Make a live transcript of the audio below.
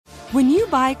When you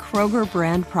buy Kroger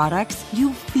brand products,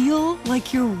 you feel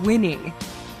like you're winning.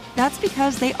 That's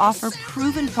because they offer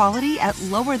proven quality at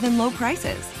lower than low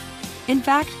prices. In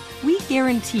fact, we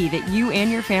guarantee that you and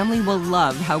your family will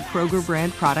love how Kroger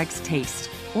brand products taste,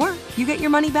 or you get your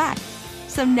money back.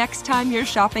 So next time you're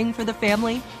shopping for the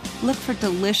family, look for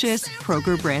delicious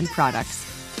Kroger brand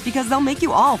products, because they'll make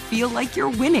you all feel like you're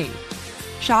winning.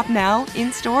 Shop now,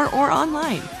 in-store, or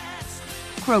online.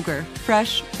 Kroger,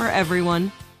 fresh for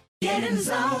everyone. Get in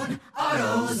zone,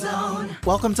 AutoZone.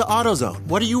 Welcome to AutoZone.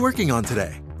 What are you working on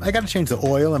today? I got to change the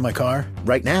oil in my car.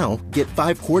 Right now, get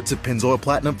 5 quarts of Pennzoil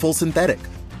Platinum Full Synthetic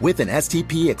with an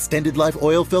STP Extended Life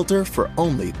Oil Filter for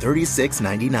only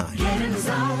 $36.99. Get in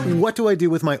zone. What do I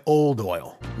do with my old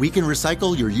oil? We can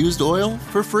recycle your used oil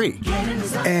for free. Get in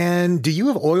zone. And do you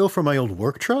have oil for my old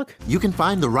work truck? You can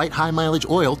find the right high-mileage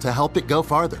oil to help it go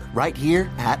farther right here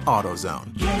at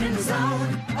AutoZone. Get in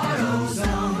zone,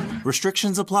 AutoZone.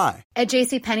 Restrictions apply. At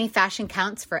JCPenney, fashion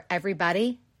counts for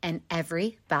everybody and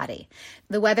everybody.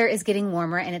 The weather is getting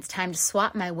warmer and it's time to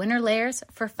swap my winter layers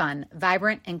for fun,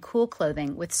 vibrant, and cool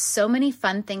clothing. With so many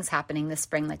fun things happening this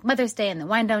spring, like Mother's Day and the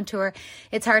Wind Down Tour,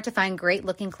 it's hard to find great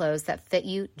looking clothes that fit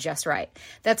you just right.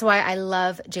 That's why I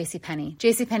love JCPenney.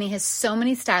 JCPenney has so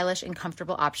many stylish and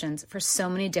comfortable options for so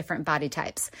many different body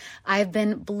types. I've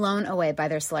been blown away by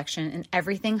their selection, and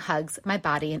everything hugs my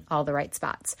body in all the right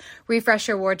spots. Refresh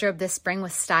your wardrobe this spring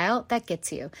with style that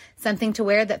gets you. Something to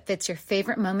wear that fits your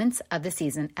favorite moments of the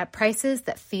season at prices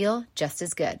that feel just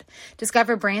as good.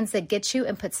 Discover brands that get you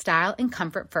and put style and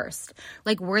comfort first,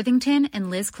 like Worthington and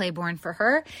Liz Claiborne for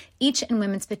her, each in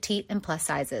women's petite and plus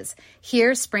sizes.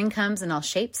 Here, spring comes in all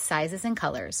shapes, sizes, and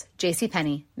colors.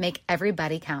 JCPenney, make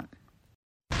everybody count.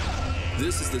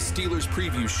 This is the Steelers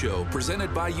Preview Show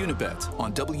presented by Unibet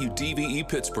on WDVE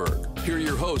Pittsburgh. Here are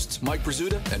your hosts, Mike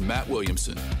Prizzuta and Matt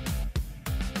Williamson.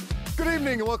 Good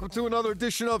evening and welcome to another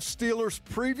edition of Steelers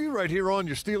Preview right here on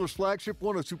your Steelers flagship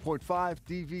 102.5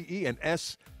 DVE and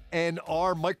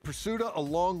SNR. Mike Prizzuta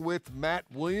along with Matt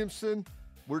Williamson.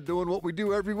 We're doing what we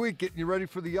do every week, getting you ready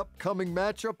for the upcoming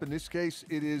matchup. In this case,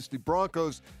 it is the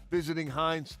Broncos visiting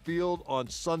Heinz Field on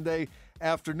Sunday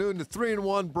afternoon. The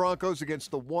 3-1 Broncos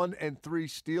against the 1-3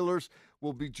 Steelers.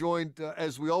 Will be joined,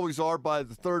 as we always are, by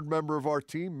the third member of our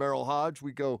team, Merrill Hodge.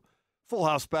 We go full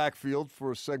house backfield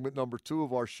for segment number 2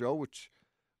 of our show, which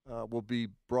will be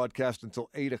broadcast until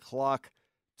 8 o'clock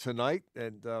tonight.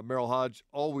 And Merrill Hodge,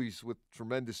 always with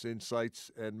tremendous insights.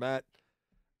 And Matt,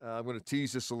 I'm going to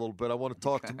tease this a little bit. I want to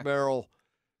talk to Merrill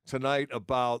tonight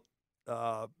about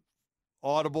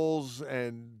audibles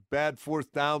and bad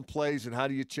fourth down plays and how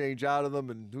do you change out of them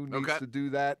and who needs to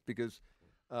do that, because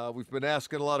we've been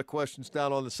asking a lot of questions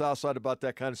down on the south side about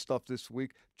that kind of stuff this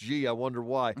week. Gee, I wonder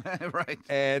why. Right.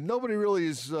 And nobody really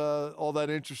is all that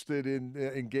interested in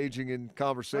engaging in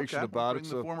conversation about it.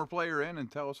 Bring the former player in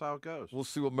and tell us how it goes. We'll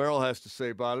see what Merrill has to say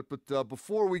about it. But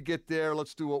before we get there,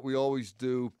 let's do what we always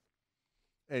do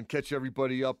and catch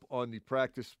everybody up on the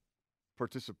practice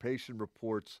participation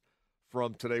reports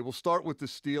from today. We'll start with the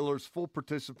Steelers. Full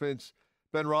participants: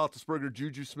 Ben Roethlisberger,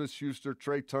 Juju Smith-Schuster,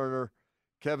 Trey Turner,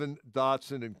 Kevin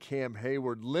Dotson, and Cam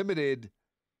Hayward. Limited: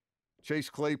 Chase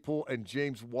Claypool and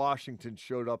James Washington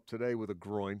showed up today with a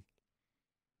groin.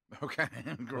 Okay,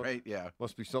 great, yeah.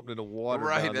 Must be something in the water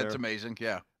right, down that's there. amazing,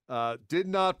 yeah. Did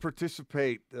not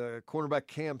participate cornerback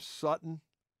Cam Sutton,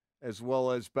 as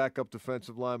well as backup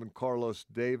defensive lineman Carlos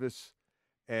Davis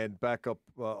and backup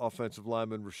offensive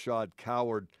lineman Rashad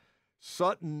Coward.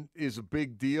 Sutton is a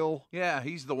big deal. Yeah,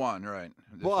 he's the one, right.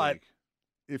 But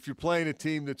if you're playing a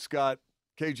team that's got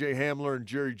KJ Hamler and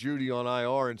Jerry Jeudy on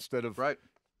IR instead of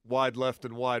wide left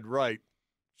and wide right,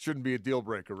 shouldn't be a deal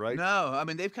breaker, right? No, I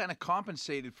mean, they've kind of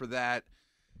compensated for that.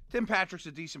 Tim Patrick's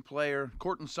a decent player.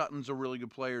 Courtland Sutton's a really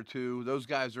good player, too. Those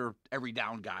guys are every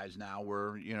down guys now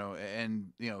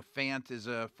Fant is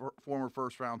a former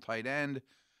first-round tight end.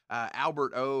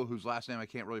 Albert O, whose last name I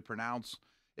can't really pronounce,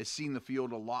 has seen the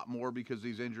field a lot more because of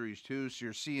these injuries, too. So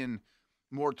you're seeing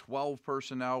more 12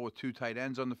 personnel with 2 tight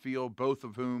ends on the field, both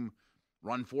of whom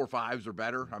run 4.5s or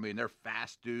better. I mean, they're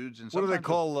fast dudes. And what do they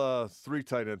call 3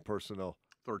 tight end personnel?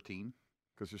 13.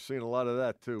 Because you're seeing a lot of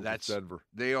that, too, with Denver.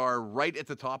 They are right at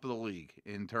the top of the league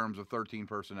in terms of 13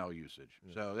 personnel usage.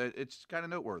 Yeah. So it's kind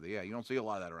of noteworthy. Yeah, you don't see a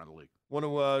lot of that around the league. Want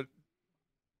to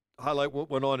highlight what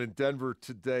went on in Denver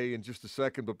today in just a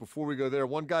second. But before we go there,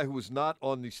 one guy who was not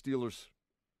on the Steelers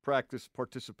practice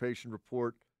participation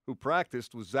report who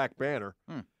practiced was Zach Banner.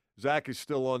 Zach is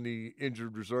still on the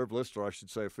injured reserve list, or I should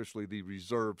say officially the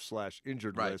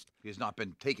reserve/injured list. He has not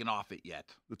been taken off it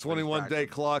yet. The 21-day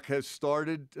clock has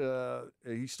started.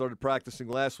 He started practicing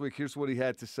last week. Here's what he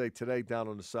had to say today down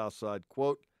on the south side.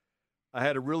 Quote, I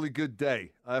had a really good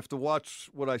day. I have to watch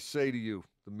what I say to you,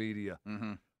 the media.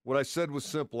 Mm-hmm. What I said was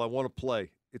simple. I want to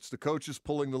play. It's the coaches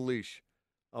pulling the leash.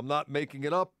 I'm not making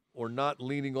it up or not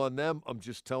leaning on them. I'm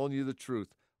just telling you the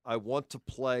truth. I want to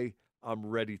play. I'm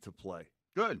ready to play.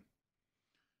 Good.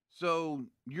 So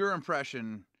your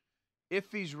impression,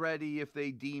 if he's ready, if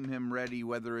they deem him ready,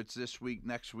 whether it's this week,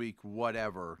 next week,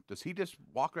 whatever, does he just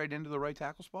walk right into the right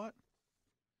tackle spot?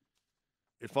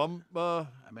 If I'm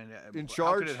in charge,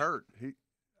 how could it hurt?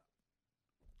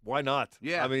 Why not?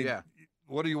 Yeah, I mean, yeah.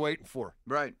 What are you waiting for?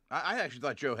 Right. I actually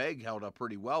thought Joe Haig held up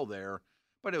pretty well there,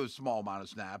 but it was a small amount of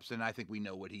snaps, and I think we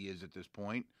know what he is at this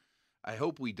point. I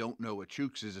hope we don't know what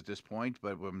Chooks is at this point,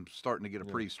 but I'm starting to get a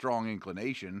pretty strong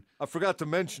inclination. I forgot to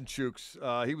mention Chooks.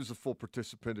 He was a full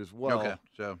participant as well. Okay,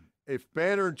 so if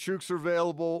Banner and Chooks are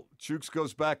available, Chooks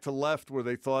goes back to left where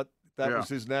they thought that Yeah. was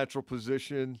his natural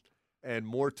position, and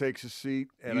Moore takes a seat.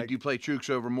 And you play Chooks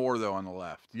over Moore though on the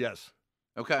left. Yes,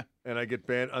 Okay. and I get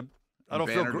Banner. I don't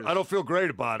Banner feel. just- I don't feel great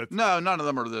about it. No, none of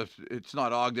them are it's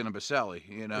not Ogden and Baselli,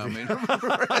 you know. I mean,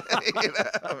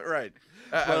 right.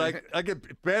 But I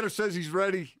get Banner says he's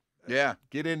ready. Yeah.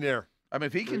 Get in there. I mean,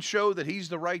 if he can show that he's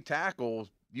the right tackle,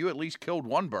 you at least killed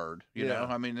one bird, you Yeah. know.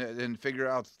 I mean, and figure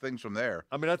out things from there.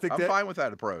 I mean, I think I'm fine with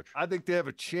that approach. I think they have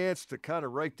a chance to kind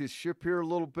of right this ship here a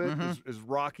little bit, Mm-hmm. as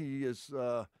rocky as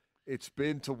it's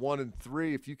been to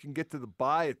 1-3. If you can get to the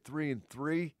bye at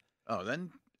 3-3, Oh,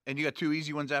 then and you got two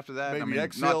easy ones after that. Maybe I mean,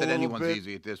 exhale not a that little anyone's bit.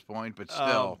 easy at this point, but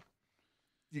still.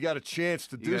 you got a chance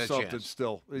to do got a something chance.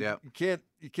 still. Yeah. You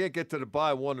can't get to the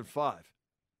bye 1-5.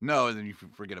 No, and then you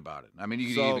forget about it. I mean, you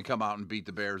can So- even come out and beat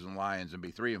the Bears and Lions and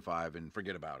be 3-5 and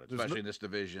forget about it, There's especially no- in this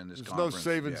division, this There's conference. no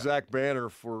saving Yeah. Zach Banner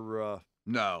for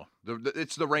No,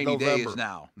 it's the rainy day November. is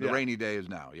now. The Yeah. rainy day is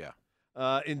now.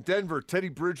 Yeah. in Denver. Teddy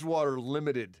Bridgewater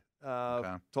limited.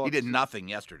 Okay. He talked- did nothing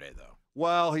yesterday, though.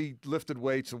 Well, he lifted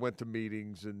weights and went to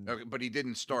meetings, and Okay, but he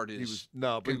didn't start his he was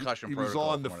but concussion he was protocol,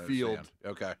 on the from what I field.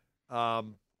 understand. Okay.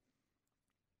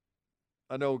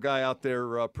 I know a guy out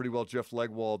there pretty well, Jeff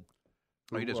Legwald.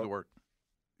 Oh, he does good work.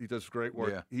 He does great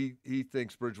work. Yeah. He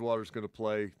thinks Bridgewater's going to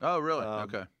play. Oh, really? Um,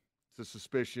 Okay. It's a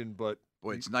suspicion, but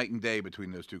Boy, it's night and day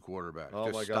between those two quarterbacks. Oh,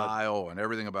 Just my God. style and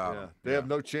everything about yeah, them. they have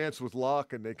no chance with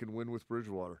Locke, and they can win with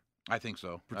Bridgewater. I think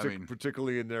so.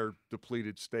 Particularly in their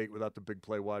depleted state without the big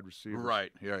play wide receiver.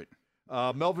 Right. Right.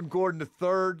 Melvin Gordon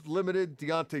III, limited.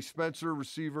 Deontay Spencer,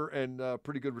 receiver, and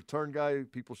pretty good return guy.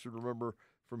 People should remember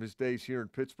from his days here in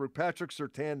Pittsburgh. Patrick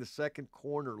Surtain, the second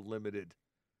corner, limited.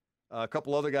 A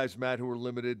couple other guys, Matt, who were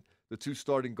limited. The two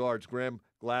starting guards, Graham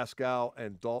Glasgow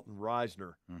and Dalton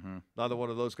Reisner. Mm-hmm. Neither one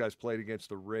of those guys played against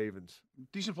the Ravens.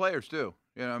 Decent players too.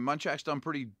 You know, Munchak's done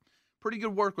pretty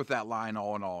good work with that line.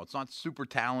 All in all, it's not super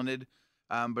talented,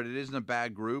 but it isn't a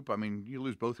bad group. I mean, you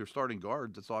lose both your starting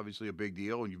guards. That's obviously a big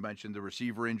deal. And you've mentioned the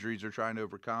receiver injuries they're trying to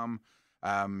overcome.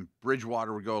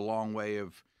 Bridgewater would go a long way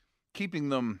of keeping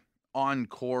them on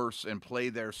course and play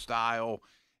their style.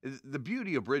 The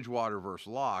beauty of Bridgewater versus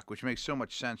Locke, which makes so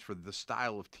much sense for the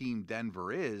style of team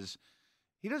Denver is,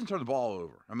 he doesn't turn the ball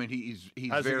over. I mean, he's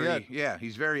Hasn't yet.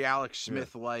 he's very Alex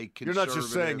Smith-like. You're not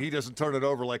just saying conservative. he doesn't turn it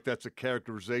over like that's a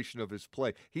characterization of his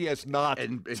play. He has not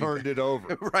turned it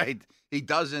over. Right. He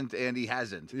doesn't, and he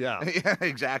hasn't. Yeah. Yeah,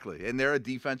 exactly. And they're a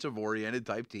defensive-oriented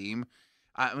type team.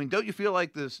 I mean, don't you feel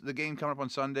like the game coming up on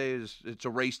Sunday it's a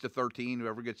race to 13?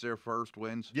 Whoever gets there first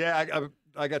wins. Yeah,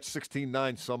 I got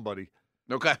 16-9 somebody.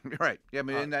 Okay, right. Yeah, I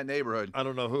mean, in that neighborhood. I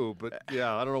don't know who, but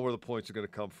yeah, I don't know where the points are going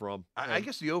to come from. I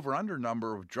guess the over-under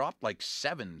number dropped like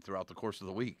 7 throughout the course of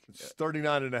the week. It's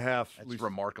 39.5. That's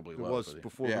remarkably low. It was for the-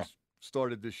 before yeah. we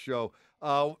started this show.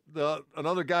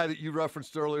 Another guy that you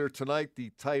referenced earlier tonight, the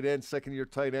tight end, second-year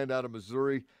tight end out of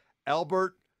Missouri,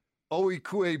 Albert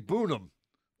Okwuegbunam,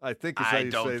 I think is how I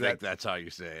you don't say think that. that's how you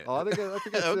say it. Oh, I think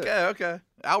that's it. Okay.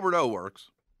 Albert O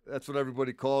works. That's what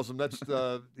everybody calls him. That's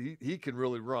he can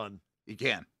really run. He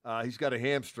can. He's got a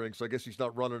hamstring, so I guess he's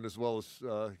not running as well as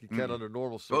he can under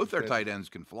normal Both their circumstances. tight ends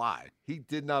can fly. He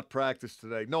did not practice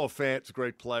today. Noah Fant's a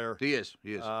great player. He is.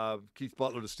 Keith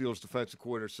Butler, the Steelers defensive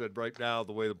coordinator, said right now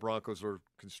the way the Broncos are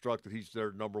constructed, he's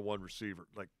their number one receiver.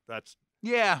 Like that's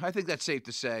Yeah, I think that's safe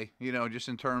to say. You know, just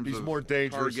in terms He's of more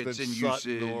dangerous targets than and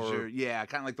Sutton usage. or- Yeah,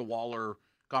 kind of like the Waller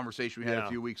conversation we had Yeah. a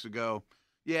few weeks ago.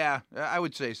 Yeah, I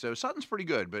would say so. Sutton's pretty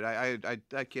good, but I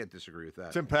can't disagree with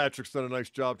that. Tim Patrick's done a nice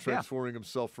job transforming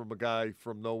himself from a guy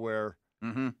from nowhere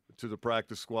Mm-hmm. to the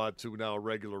practice squad to now a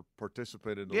regular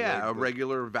participant in the Yeah, league. a But-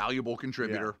 regular, valuable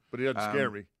contributor. yeah, but he doesn't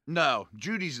scare me. No,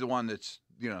 Judy's the one that's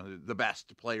the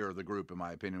best player of the group in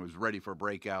my opinion. Was ready for a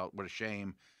breakout. What a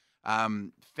shame.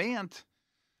 Fant,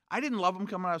 I didn't love him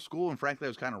coming out of school, and frankly, I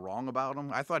was kind of wrong about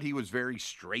him. I thought he was very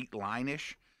straight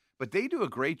line-ish, But they do a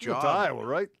great He went job. to Iowa,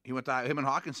 right? Him and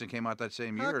Hawkinson came out that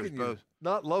same How year. can As you both.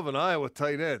 not love an Iowa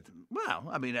tight end? Well,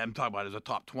 I mean, I'm talking about as a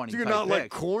top 20 Do you type not like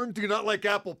pick. corn? Do you not like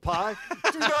apple pie?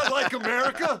 Do you not like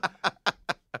America?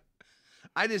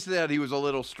 I just thought he was a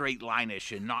little straight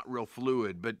line-ish and not real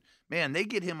fluid. But, man, they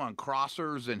get him on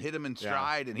crossers and hit him in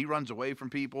stride, and he runs away from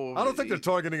people. I don't think they're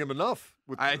targeting him enough.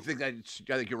 I think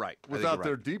you're right. Without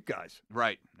their deep guys.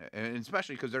 Right. And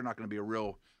especially because they're not going to be a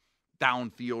real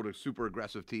downfield or super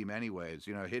aggressive team anyways.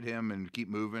 You know, hit him and keep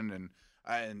moving.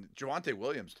 And Javonte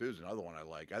Williams, too, is another one I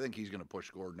like. I think he's going to push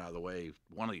Gordon out of the way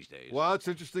one of these days. Well, it's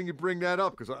interesting you bring that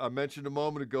up because I mentioned a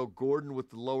moment ago Gordon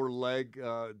with the lower leg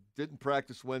didn't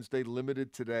practice Wednesday,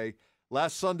 limited today.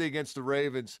 Last Sunday against the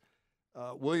Ravens,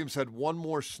 Williams had one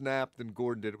more snap than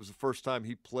Gordon did. It was the first time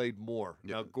he played more.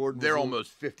 Yeah. Now, Gordon They're was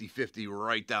almost 50-50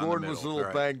 right down Gordon the middle. was a little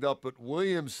right. banged up, but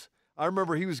Williams, I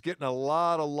remember he was getting a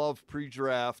lot of love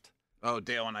pre-draft. Oh,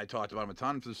 Dale and I talked about him a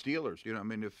ton for the Steelers. You know, I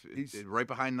mean, He's right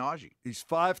behind Najee. He's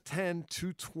 5'10",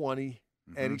 220,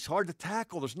 and he's hard to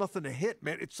tackle. There's nothing to hit,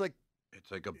 man. It's like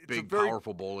a big, very,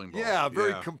 powerful bowling ball. Yeah, a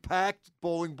very compact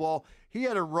bowling ball. He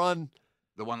had a run.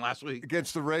 The one last week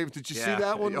against the Ravens. Did you see Yeah.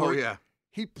 that one? Oh, yeah.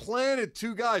 He planted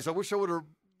two guys. I wish I would have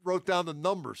wrote down the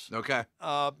numbers. Okay.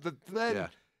 Then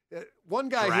one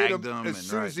guy hit Dragged him him as and-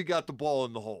 soon as he got the ball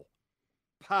in the hole.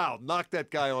 Pow! Knocked that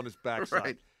guy on his backside.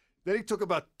 Right. Then he took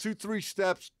about 2-3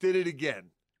 steps, did it again.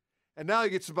 And now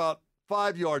he gets about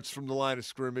 5 yards from the line of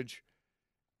scrimmage.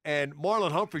 And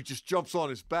Marlon Humphrey just jumps on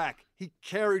his back. He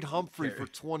carried Humphrey for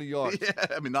 20 yards. Yeah,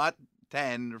 I mean, not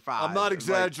 10 or 5. I'm not It's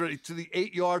like exaggerating. To the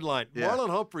 8-yard line. Yeah.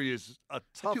 Marlon Humphrey is a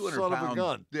tough 200 son of a pound-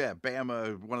 gun. Yeah,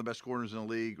 Bama, one of the best corners in the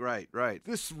league. Right.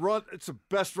 This run, it's the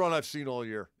best run I've seen all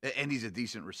year. And he's a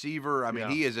decent receiver. I mean,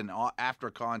 he is an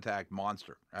after-contact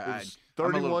monster. It was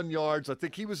 31 yards. I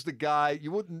think he was the guy.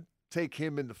 You wouldn't take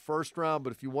him in the first round,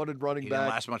 but if you wanted running He back. didn't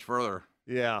last much further.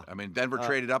 Yeah. I mean, Denver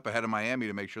traded up ahead of Miami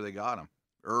to make sure they got him.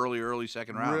 Early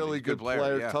second round. Really He's a good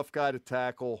player, yeah. tough guy to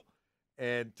tackle.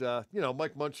 And,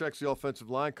 Mike Munchak's the offensive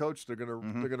line coach. They're gonna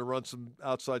run some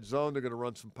outside zone. They're going to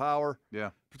run some power. Yeah.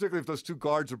 Particularly if those two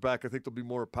guards are back, I think there'll be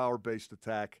more a power-based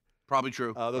attack. Probably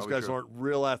true. Those guys aren't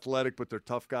real athletic, but they're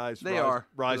tough guys. They are,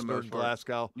 for the Reisner most and part.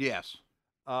 Glasgow. Yes.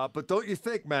 But don't you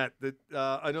think, Matt, that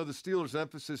I know the Steelers'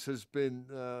 emphasis has been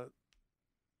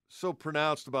so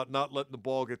pronounced about not letting the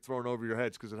ball get thrown over your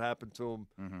heads because it happened to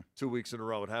them 2 weeks in a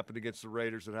row. It happened against the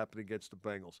Raiders. It happened against the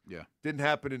Bengals. Yeah. Didn't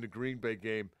happen in the Green Bay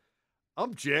game.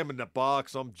 I'm jamming the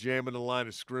box. I'm jamming the line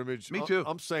of scrimmage. Me too.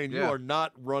 I'm saying you Yeah. are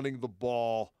not running the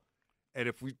ball.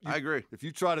 And I agree. If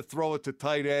you try to throw it to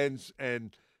tight ends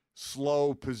and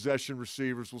slow possession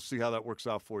receivers, we'll see how that works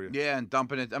out for you. Yeah, and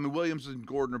dumping it. I mean, Williams and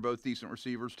Gordon are both decent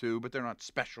receivers too, but they're not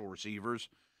special receivers.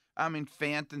 I mean,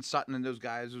 Fant and Sutton and those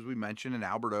guys, as we mentioned, and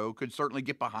Albert O could certainly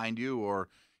get behind you or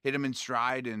hit him in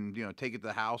stride and, take it to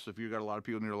the house if you've got a lot of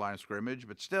people near the line of scrimmage.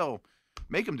 But still,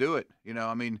 make them do it.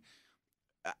 I mean,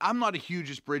 I'm not a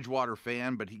hugest Bridgewater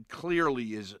fan, but he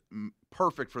clearly is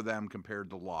perfect for them compared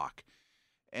to Locke.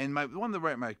 And one of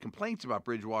my complaints about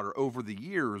Bridgewater over the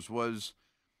years was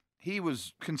he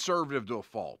was conservative to a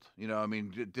fault. I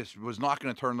mean, just was not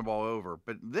going to turn the ball over.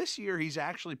 But this year, he's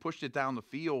actually pushed it down the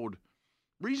field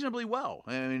reasonably well.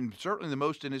 I mean, certainly the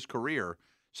most in his career.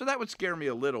 So that would scare me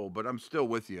a little, but I'm still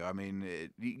with you. I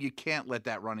mean, you can't let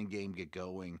that running game get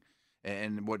going.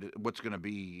 And what's going to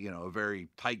be, a very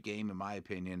tight game, in my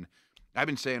opinion. I've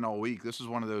been saying all week, this is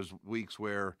one of those weeks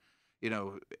where,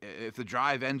 if the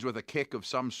drive ends with a kick of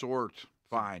some sort,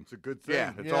 fine. It's a good thing.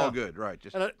 Yeah, it's all good, right.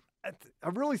 Just And I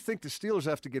really think the Steelers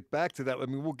have to get back to that. I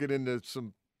mean, we'll get into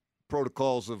some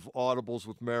protocols of audibles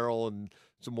with Merrill and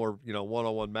some more,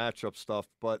 one-on-one matchup stuff.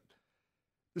 But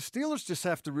the Steelers just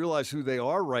have to realize who they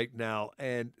are right now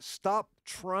and stop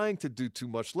trying to do too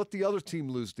much. Let the other team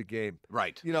lose the game.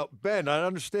 Right. Ben, I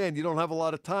understand you don't have a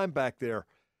lot of time back there.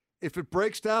 If it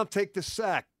breaks down, take the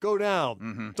sack. Go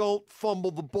down. Don't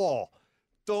fumble the ball.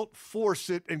 Don't force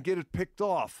it and get it picked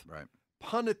off. Right.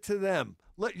 Punt it to them.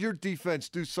 Let your defense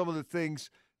do some of the things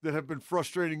that have been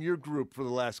frustrating your group for the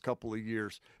last couple of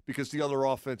years because the other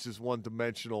offense is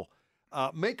one-dimensional.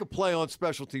 Make a play on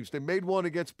special teams. They made one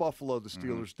against Buffalo, the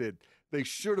Steelers did. They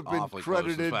should have been awfully close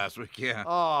credited. this last week, yeah.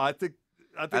 I think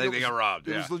they got robbed,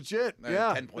 It yeah. was legit, A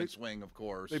yeah. 10-point swing, of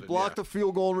course. They and blocked a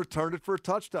field goal and returned it for a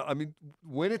touchdown. I mean,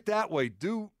 win it that way.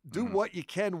 Do what you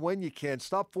can when you can.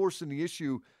 Stop forcing the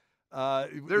issue.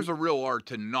 There's a real art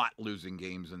to not losing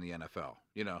games in the NFL.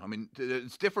 I mean,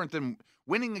 it's different than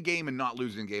winning a game and not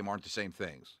losing a game aren't the same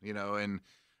things. And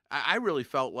I really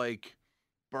felt like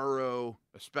Burrow,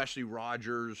 especially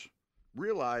Rodgers,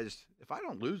 realized if I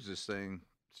don't lose this thing,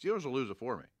 Steelers will lose it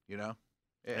for me.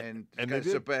 And they kind of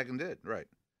did. sit back and did right.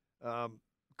 A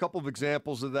couple of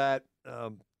examples of that.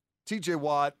 T.J.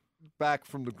 Watt, back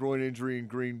from the groin injury in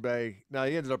Green Bay. Now,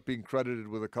 he ended up being credited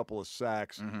with a couple of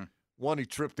sacks. Mm-hmm. One, he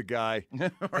tripped a guy,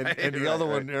 Right, and the other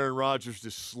one, right. Aaron Rodgers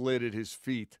just slid at his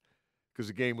feet because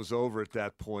the game was over at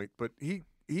that point. But he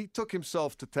took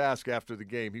himself to task after the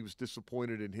game. He was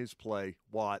disappointed in his play,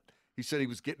 Watt. He said he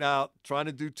was getting out, trying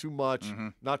to do too much,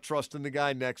 not trusting the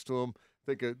guy next to him.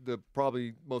 I think the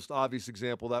probably most obvious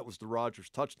example of that was the Rodgers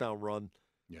touchdown run.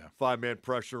 Yeah. 5-man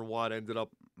pressure, and Watt ended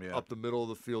up Yeah. up the middle of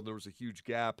the field. There was a huge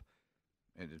gap.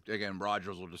 And again,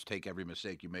 Rodgers will just take every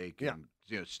mistake you make and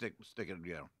stick it.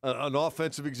 An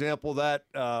offensive example of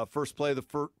that, first play of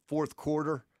the fourth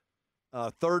quarter,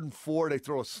 3rd and 4, they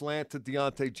throw a slant to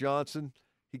Deontay Johnson.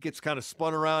 He gets kind of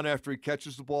spun around after he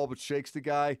catches the ball but shakes the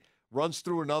guy, runs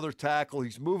through another tackle.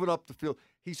 He's moving up the field.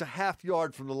 He's a half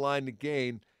yard from the line to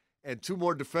gain, and 2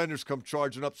 more defenders come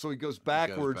charging up, so he goes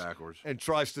backwards and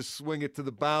tries to swing it to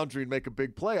the boundary and make a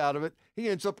big play out of it. He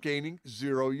ends up gaining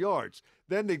 0 yards.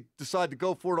 Then they decide to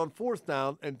go for it on 4th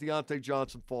down, and Deontay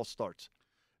Johnson false starts.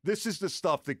 This is the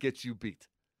stuff that gets you beat.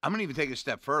 I'm going to even take it a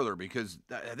step further because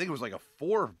I think it was like a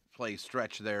 4-play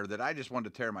stretch there that I just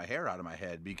wanted to tear my hair out of my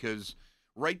head because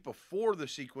right before the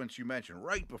sequence you mentioned,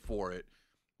 right before it,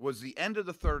 was the end of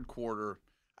the 3rd quarter.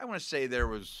 I want to say there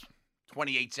was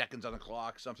 28 seconds on the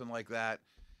clock, something like that.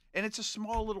 And it's a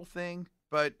small little thing,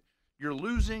 but you're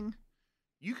losing.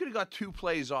 You could have got 2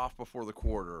 plays off before the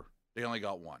quarter. They only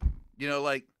got 1.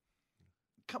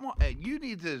 Come on. You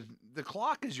need the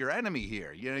clock is your enemy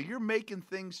here. You're making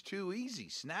things too easy.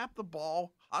 Snap the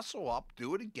ball, hustle up,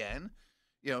 do it again.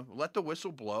 Let the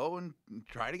whistle blow and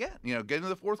try it again. Get into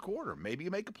the 4th quarter. Maybe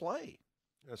you make a play.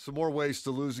 Some more ways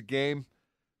to lose a game.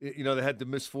 They had the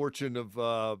misfortune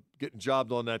of getting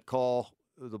jobbed on that call,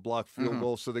 the blocked field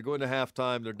goal. So they go into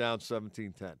halftime. They're down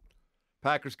 17-10.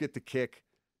 Packers get the kick.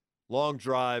 Long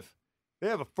drive. They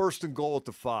have a 1st and goal at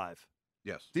the 5.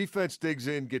 Yes. Defense digs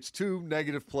in, gets 2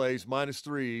 negative plays,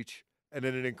 -3 each, and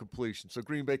then an incompletion. So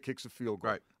Green Bay kicks a field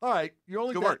goal. Right. All right. You're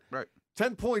only Good work. Right.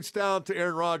 10 points down to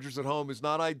Aaron Rodgers at home is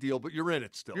not ideal, but you're in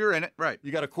it still. You're in it. Right.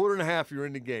 You got a quarter and a half. You're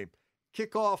in the game.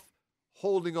 Kickoff,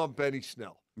 holding on Benny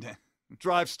Snell.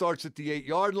 Drive starts at the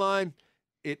 8-yard line.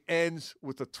 It ends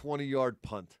with a 20-yard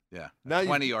punt. Yeah, now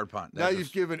 20-yard punt. Now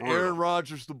you've given Aaron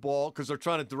Rodgers the ball because they're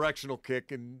trying to directional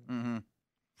kick, and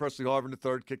Presley Harvin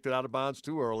III kicked it out of bounds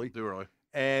too early.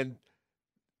 And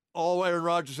all Aaron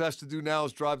Rodgers has to do now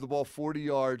is drive the ball 40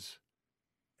 yards,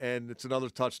 and it's another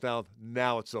touchdown.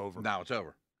 Now it's over. Now it's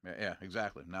over. Yeah,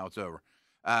 exactly. Now it's over.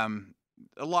 A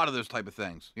lot of those type of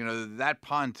things. That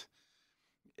punt,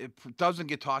 it doesn't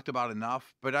get talked about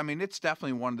enough, but, it's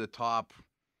definitely one of the top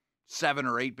 7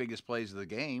 or 8 biggest plays of the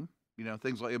game.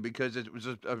 Things like because it was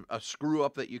a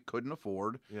screw-up that you couldn't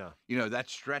afford. Yeah. That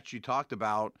stretch you talked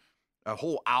about, a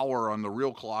whole hour on the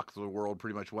real clock of the world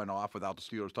pretty much went off without the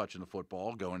Steelers touching the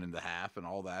football, going into half and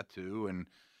all that too. And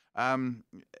I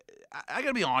got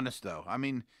to be honest, though.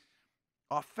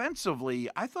 Offensively,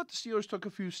 I thought the Steelers took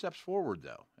a few steps forward,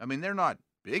 though. They're not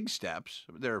big steps.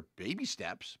 They're baby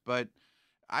steps, but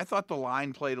I thought the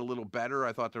line played a little better.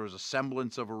 I thought there was a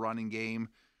semblance of a running game.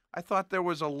 I thought there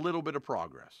was a little bit of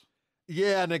progress.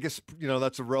 Yeah, and I guess,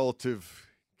 that's a relative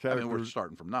we're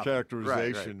starting from nothing.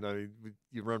 Characterization. Right.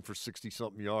 You run for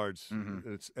 60-something yards, and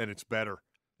it's better.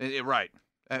 Right.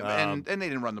 And they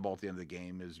didn't run the ball at the end of the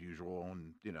game as usual,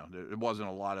 and, there wasn't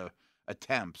a lot of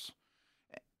attempts.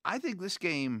 I think this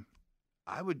game,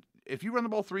 if you run the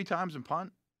ball 3 times and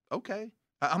punt, okay.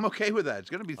 I'm okay with that. It's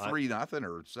going to be 3-0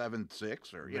 or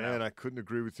 7-6 or Man, I couldn't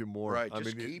agree with you more. Right,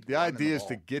 just keep the idea is ball.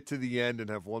 to get to the end and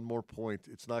have one more point.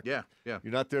 It's not. Yeah. You're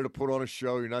not there to put on a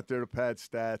show. You're not there to pad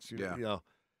stats.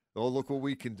 Oh, look what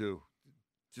we can do.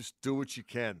 Just do what you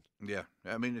can. Yeah,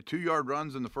 the 2-yard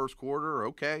runs in the first quarter.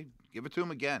 Okay, give it to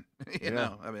him again.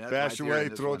 That's bash away,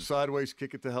 throw it sideways,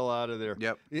 kick it the hell out of there.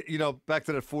 Yep. Back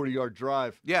to that 40-yard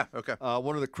drive. Yeah. Okay.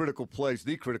 One of the critical plays,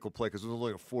 because it was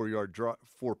only a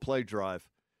 4-play drive.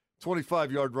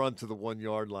 25-yard run to the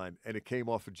 1-yard line, and it came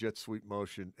off a jet sweep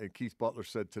motion. And Keith Butler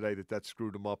said today that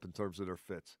screwed them up in terms of their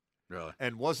fits. Really?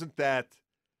 And wasn't that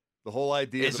the whole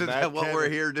idea? Isn't that what we're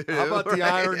here to do? How about the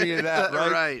irony of that,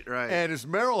 right? Right. And as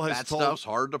Merrill has told us, stuff's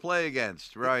hard to play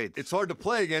against, right? It's hard to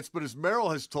play against, but as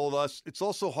Merrill has told us, it's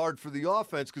also hard for the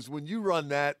offense because when you run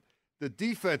that, the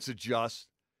defense adjusts,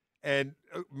 And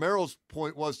Merrill's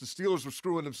point was the Steelers were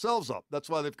screwing themselves up. That's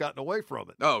why they've gotten away from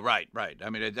it. Oh, right.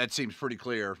 I mean, that seems pretty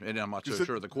clear, and I'm not so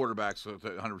sure the quarterback's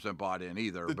 100% bought in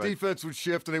either. The defense would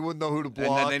shift, and they wouldn't know who to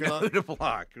block. And then they know who to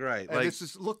block, right. And it's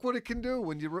just, look what it can do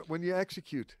when you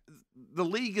execute. The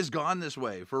league has gone this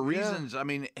way for reasons. I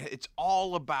mean, it's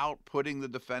all about putting the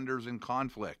defenders in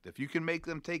conflict. If you can make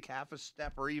them take half a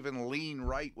step or even lean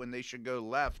right when they should go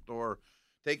left, or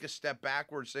take a step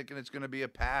backwards thinking it's going to be a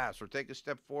pass, or take a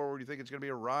step forward you think it's going to be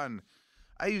a run.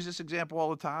 I use this example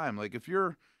all the time. Like if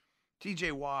you're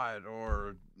TJ Watt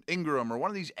or Ingram or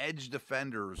one of these edge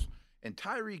defenders and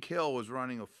Tyreek Hill was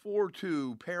running a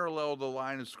 4-2 parallel to the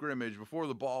line of scrimmage before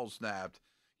the ball snapped,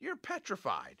 you're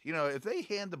petrified. If they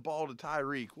hand the ball to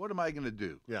Tyreek, what am I going to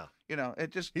do? Yeah.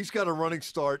 It just... He's got a running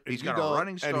start. He's got a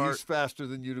running start. And he's faster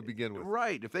than you to begin with.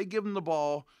 Right. If they give him the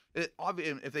ball,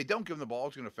 if they don't give him the ball,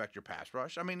 it's going to affect your pass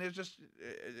rush. I mean,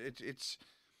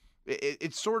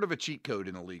 it's sort of a cheat code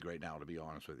in the league right now, to be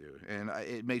honest with you. And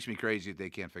it makes me crazy that they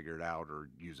can't figure it out or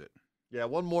use it. Yeah,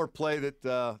 one more play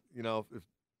that, if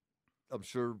I'm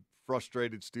sure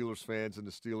frustrated Steelers fans and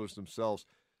the Steelers themselves.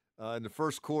 In the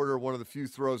first quarter, one of the few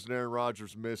throws that Aaron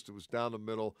Rodgers missed, it was down the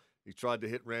middle. He tried to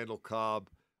hit Randall Cobb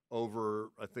over,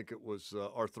 I think it was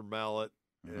Arthur Mallett,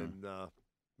 and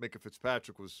Minka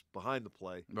Fitzpatrick was behind the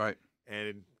play. Right.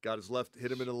 And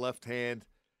hit him in the left hand.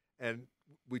 And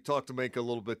we talked to Minka a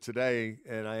little bit today,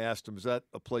 and I asked him, is that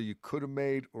a play you could have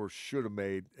made or should have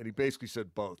made? And he basically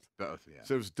said both. Both, yeah.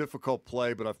 So it was a difficult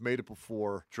play, but I've made it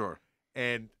before. Sure.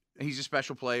 And he's a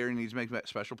special player. He needs to make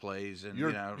special plays. And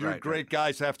great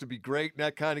guys have to be great in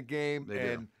that kind of game.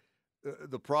 They do.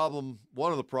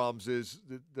 One of the problems is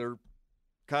that they're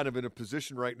kind of in a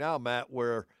position right now, Matt,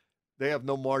 where they have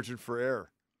no margin for error.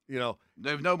 They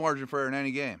have no margin for error in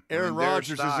any game. Aaron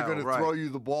Rodgers isn't going to throw you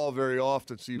the ball very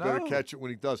often, so you better catch it when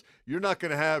he does. You're not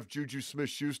going to have Juju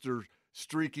Smith-Schuster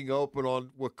streaking open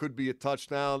on what could be a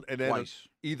touchdown and then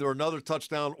either another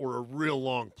touchdown or a real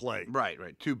long play. Right.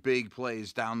 Two big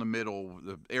plays down the middle,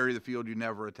 the area of the field you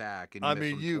never attack.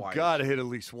 And you got to hit at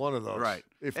least one of those, right?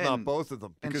 If not both of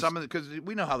them. Because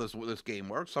we know how this game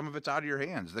works. Some of it's out of your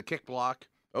hands. The kick block,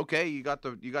 okay, you got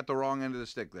the wrong end of the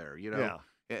stick there. Yeah.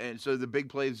 And so the big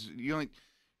plays,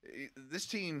 this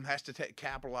team has to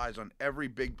capitalize on every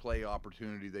big play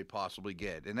opportunity they possibly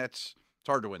get, and it's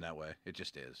hard to win that way. It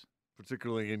just is.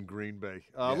 Particularly in Green Bay.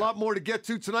 A lot more to get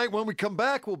to tonight. When we come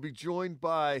back, we'll be joined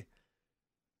by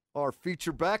our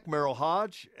feature back, Merril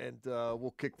Hoge, and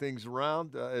we'll kick things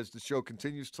around as the show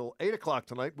continues till 8 o'clock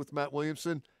tonight with Matt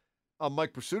Williamson. I'm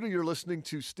Mike Pursuta. You're listening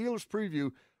to Steelers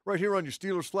Preview right here on your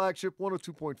Steelers flagship,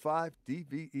 102.5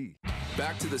 DVE.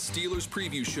 Back to the Steelers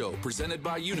Preview Show, presented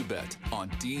by Unibet on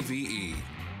DVE.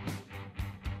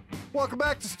 Welcome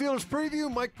back to Steelers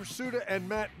Preview. Mike Pursuta and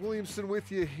Matt Williamson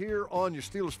with you here on your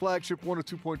Steelers flagship,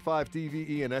 102.5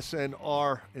 DVE and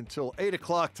SNR until 8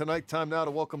 o'clock tonight. Time now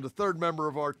to welcome the third member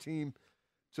of our team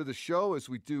to the show, as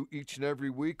we do each and every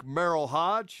week, Merril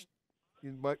Hoge.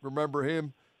 You might remember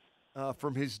him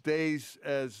from his days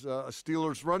as a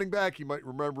Steelers running back. You might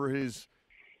remember his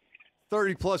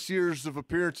 30-plus years of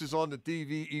appearances on the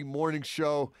DVE morning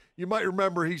show. You might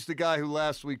remember he's the guy who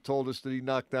last week told us that he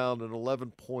knocked down an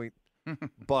 11-point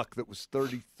buck that was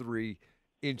 33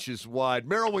 inches wide.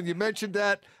 Merril, when you mentioned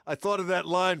that, I thought of that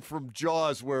line from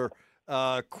Jaws where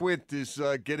Quint is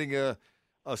getting a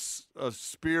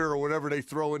spear or whatever they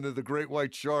throw into the great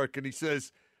white shark, and he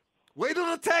says, "Wait till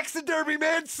the taxidermy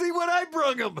man see what I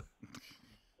brung him."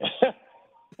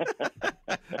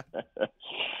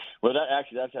 Well,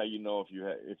 that's how you know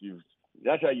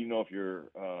that's how you know if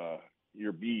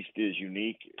your beast is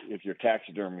unique, if your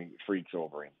taxidermy freaks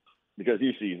over him, because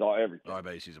he sees everything. Oh, I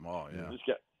bet he sees them all. Yeah. This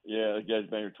guy's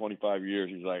been here 25 years.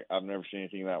 He's like, I've never seen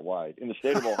anything that wide in the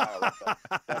state of Ohio.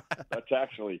 That's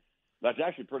actually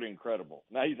pretty incredible.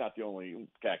 Now he's not the only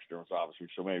taxidermist, obviously,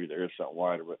 so maybe there is something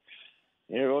wider, but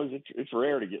it's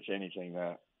rare to get to anything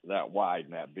that wide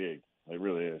and that big. It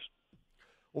really is.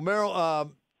 Well,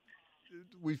 Merril,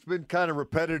 we've been kind of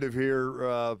repetitive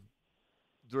here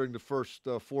during the first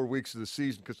 4 weeks of the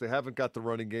season because they haven't got the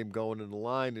running game going, and the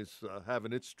line is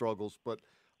having its struggles. But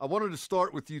I wanted to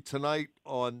start with you tonight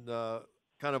on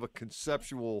kind of a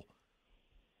conceptual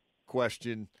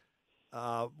question.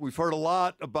 We've heard a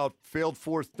lot about failed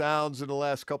fourth downs in the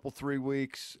last 3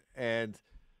 weeks, and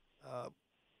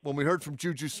when we heard from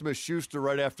Juju Smith-Schuster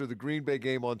right after the Green Bay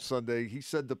game on Sunday, he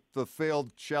said the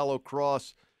failed shallow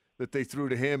cross that they threw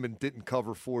to him and didn't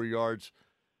cover 4 yards.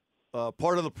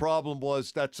 Part of the problem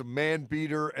was that's a man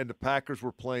beater, and the Packers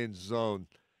were playing zone.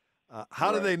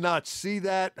 How do they not see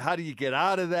that? How do you get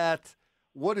out of that?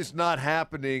 What is not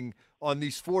happening? on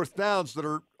these fourth downs that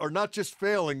are not just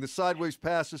failing. The sideways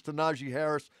passes to Najee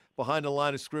Harris behind the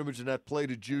line of scrimmage and that play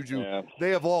to Juju, they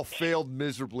have all failed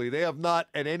miserably. They have not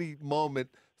at any moment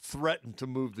threatened to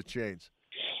move the chains.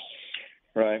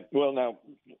 Right. Well, now,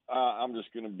 I'm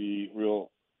just going to be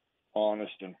real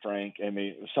honest and frank. I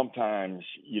mean, sometimes,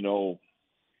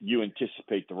 you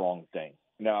anticipate the wrong thing.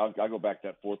 Now, I'll go back to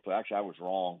that fourth play. Actually, I was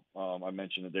wrong. I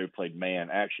mentioned that they played man.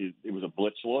 Actually, it was a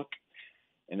blitz look,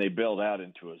 and they bailed out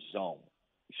into a zone.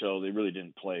 So they really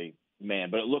didn't play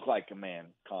man, but it looked like a man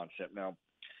concept. Now,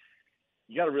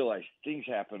 you got to realize things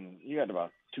happen. You got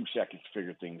about 2 seconds to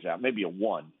figure things out, maybe a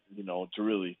 1, to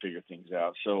really figure things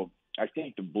out. So I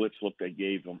think the blitz look they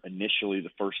gave them initially the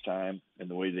first time and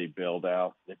the way they bailed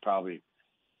out, they probably –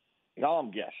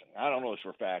 I'm guessing. I don't know this for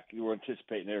a fact. You were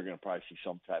anticipating they were going to probably see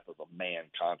some type of a man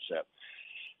concept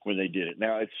when they did it.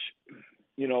 Now, it's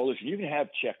 – listen, you can have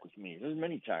check with me. There's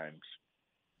many times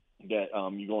that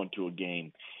you go into a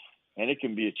game, and it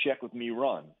can be a check with me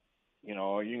run. You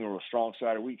can go a strong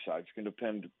side or weak side. It's going to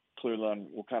depend clearly on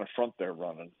what kind of front they're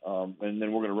running. And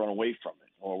then we're going to run away from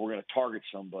it, or we're going to target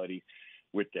somebody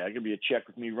with that. It could be a check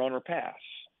with me run or pass.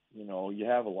 You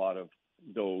have a lot of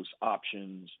those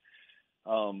options.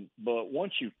 But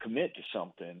once you commit to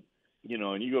something,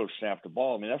 and you go to snap the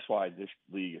ball, I mean, that's why this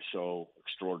league is so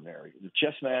extraordinary. The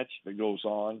chess match that goes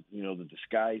on, the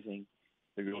disguising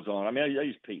that goes on. I mean, I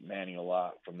use Peyton Manning a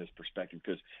lot from this perspective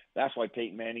because that's why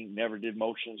Peyton Manning never did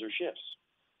motions or shifts.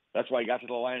 That's why he got to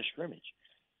the line of scrimmage.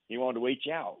 He wanted to wait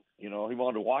you out. He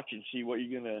wanted to watch and see what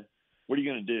you're gonna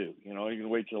do. You're gonna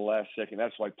wait till the last second.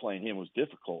 That's why playing him was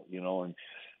difficult. And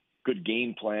good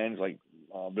game plans like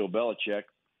Bill Belichick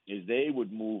is they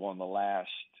would move on the last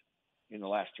 3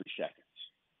 seconds.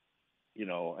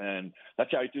 And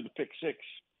that's how he threw the pick six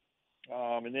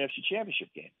in the NFC Championship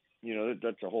game.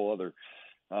 That's a whole other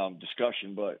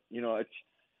discussion. But it's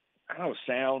I know it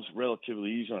sounds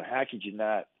relatively easy. How could you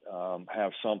not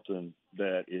have something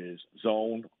that is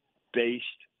zone based?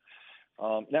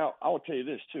 Now, I will tell you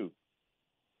this too.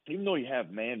 Even though you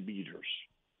have man beaters,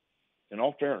 in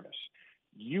all fairness,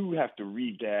 you have to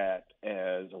read that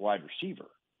as a wide receiver,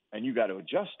 and you got to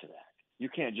adjust to that. You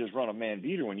can't just run a man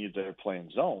beater when they're playing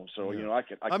zone. So,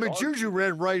 I mean, Juju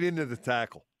ran right into the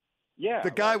tackle. Yeah.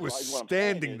 The guy was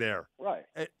standing there. Right.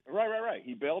 Right.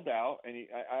 He bailed out, and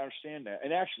I understand that.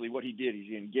 And actually what he did is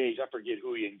he engaged. I forget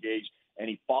who he engaged, and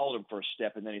he followed him for a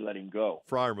step, and then he let him go.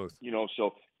 Freiermuth.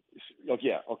 So,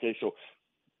 yeah. Okay, so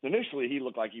initially he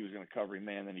looked like he was going to cover him,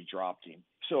 man, then he dropped him.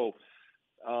 So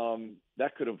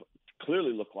that could have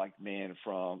clearly looked like man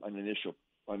from an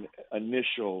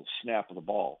initial snap of the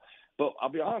ball. But I'll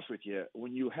be honest with you,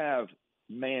 when you have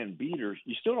man beaters,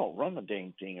 you still don't run the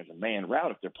dang thing as a man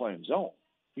route if they're playing zone.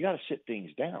 You got to sit things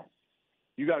down.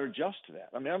 You got to adjust to that.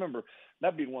 I mean, I remember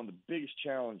that being one of the biggest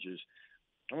challenges.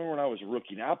 I remember when I was a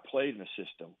rookie. Now, I played in a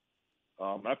system.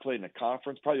 I played in a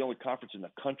conference, probably the only conference in the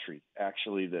country,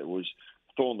 actually, that was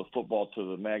throwing the football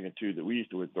to the magnitude that we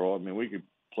used to throw. I mean, we could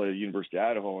play at the University of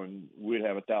Idaho, and we'd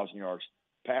have 1,000 yards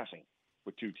passing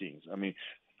with two teams. I mean,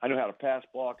 I knew how to pass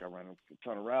block. I ran a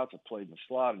ton of routes. I played in the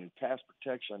slot. I knew pass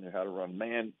protection. I knew how to run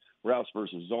man routes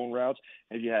versus zone routes.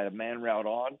 And if you had a man route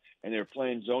on and they were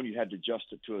playing zone, you had to adjust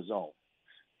it to a zone.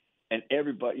 And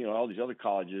everybody, all these other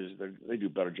colleges, they do a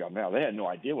better job now. They had no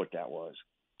idea what that was.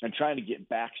 And trying to get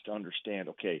backs to understand,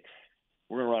 okay,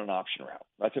 we're going to run an option route.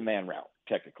 That's a man route,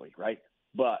 technically, right?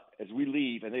 But as we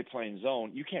leave and they play in zone,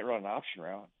 you can't run an option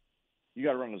route. You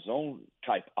got to run a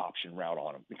zone-type option route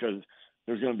on them because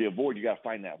there's going to be a void. You got to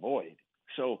find that void.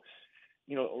 So,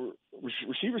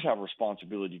 receivers have a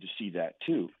responsibility to see that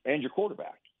too, and your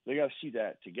quarterback. They got to see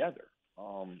that together.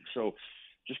 So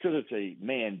just because it's a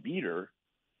man beater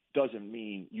doesn't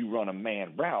mean you run a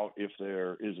man route if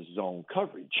there is a zone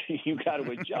coverage. You got to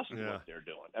adjust to what they're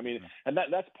doing. I mean, and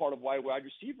that's part of why wide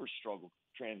receivers struggle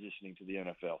transitioning to the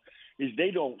NFL is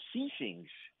they don't see things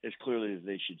as clearly as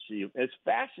they should see them, as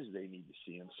fast as they need to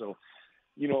see them. So,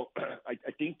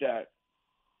 I think that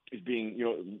is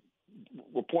being,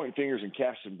 we're pointing fingers and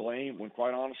casting blame when,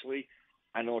 quite honestly,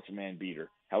 I know it's a man beater.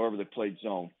 However, they played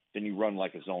zone, then you run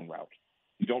like a zone route.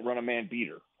 You don't run a man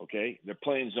beater, okay? They're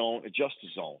playing zone, adjust the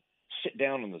zone. Sit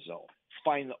down in the zone.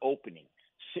 Find the opening.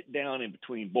 Sit down in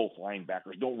between both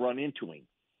linebackers. Don't run into him.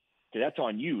 Okay, that's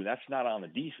on you. That's not on the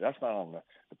defense. That's not on the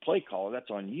play caller. That's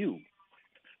on you.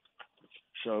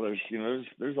 So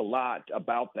there's a lot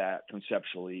about that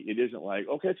conceptually. It isn't like,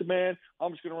 okay, it's a man.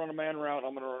 I'm just going to run a man route.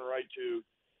 I'm going to run right to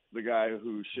the guy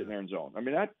who's sitting there in zone. I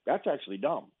mean, that's actually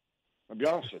dumb. I'll be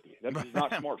honest with you. That's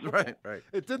not smart football. Right.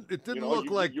 It didn't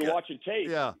look like you're watching tape.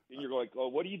 Yeah. And you're like, oh,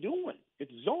 what are you doing?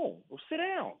 It's zone. Well, sit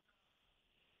down.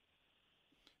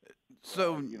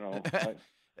 So, I,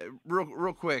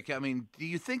 real quick, I mean, do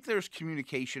you think there's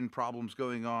communication problems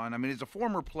going on? I mean, as a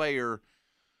former player,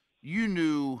 you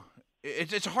knew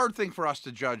it's a hard thing for us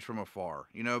to judge from afar,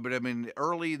 but I mean,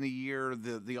 early in the year,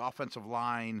 the offensive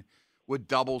line would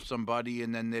double somebody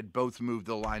and then they'd both move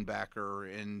the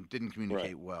linebacker and didn't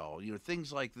communicate well.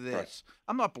 Things like this. Right.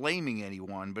 I'm not blaming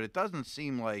anyone, but it doesn't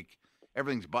seem like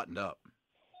everything's buttoned up.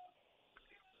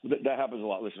 That happens a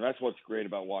lot. Listen, that's what's great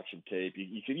about watching tape.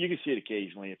 You can see it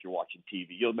occasionally if you're watching TV.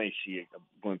 You may see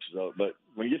glimpses of it, but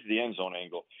when you get to the end zone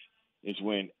angle, is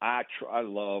when I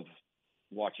love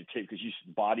watching tape because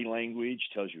body language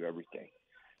tells you everything.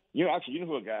 Actually,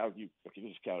 who a guy? Okay, this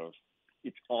is kind of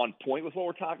it's on point with what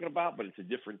we're talking about, but it's a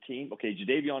different team. Okay,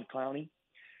 Jadeveon Clowney.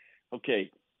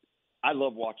 Okay, I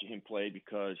love watching him play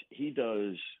because he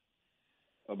does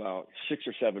about 6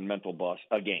 or 7 mental busts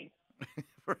a game.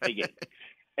 A game.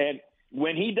 And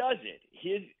when he does it,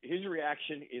 his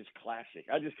reaction is classic.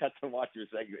 I just got to watch this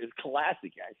segment. It's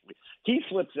classic, actually. He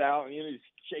flips out, and he's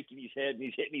shaking his head, and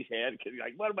he's hitting his head because he's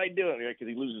like, what am I doing? Because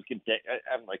he loses contact.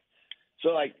 I'm like,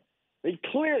 he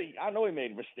clearly, I know he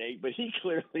made a mistake, but he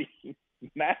clearly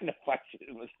magnifies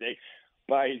his mistake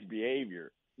by his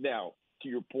behavior. Now, to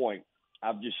your point,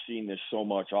 I've just seen this so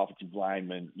much, offensive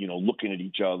linemen, looking at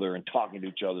each other and talking to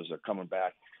each other as they're coming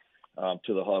back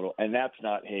to the huddle. And that's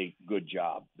not, hey, good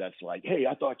job. That's like, hey,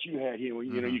 I thought you had him.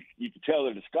 You can tell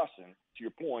they're discussing. To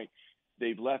your point,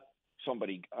 they've left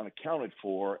somebody unaccounted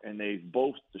for, and they've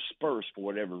both dispersed for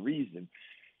whatever reason.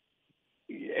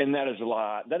 And that is a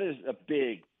lot. That is a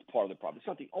big part of the problem. It's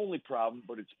not the only problem,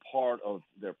 but it's part of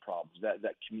their problems.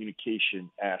 That communication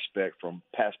aspect, from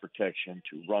pass protection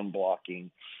to run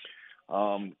blocking,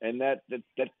 and that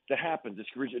happens.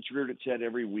 It's reared its head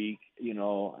every week,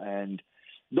 and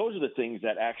those are the things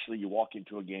that actually you walk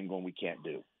into a game going, we can't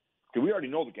do. Because we already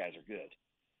know the guys are good.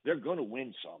 They're going to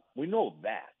win some. We know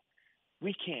that.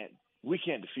 We can't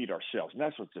defeat ourselves. And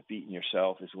that's what's defeating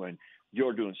yourself, is when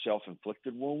you're doing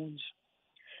self-inflicted wounds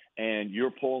and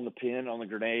you're pulling the pin on the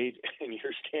grenade and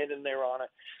you're standing there on it.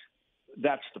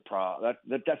 That's the problem.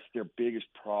 That's their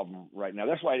biggest problem right now.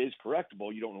 That's why it is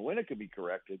correctable. You don't know when it could be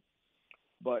corrected.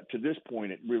 But to this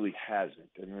point, it really hasn't.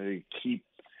 And they keep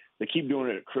doing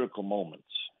it at critical moments.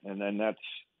 And then that's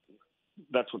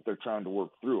what they're trying to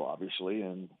work through, obviously,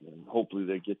 and hopefully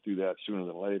they get through that sooner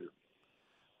than later.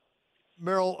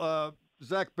 Merrill,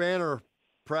 Zach Banner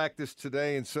practiced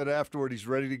today and said afterward he's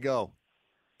ready to go.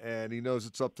 And he knows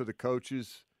it's up to the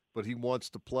coaches, but he wants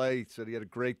to play. He said he had a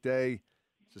great day.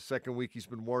 It's the second week he's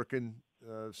been working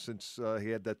since he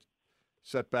had that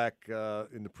setback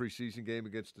in the preseason game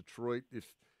against Detroit.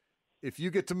 If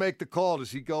you get to make the call, does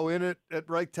he go in at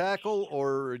right tackle,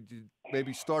 or do you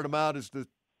maybe start him out as the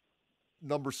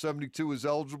number 72 is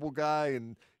eligible guy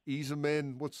and ease him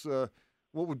in? What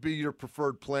would be your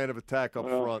preferred plan of attack up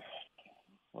front?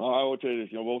 Well, I will tell you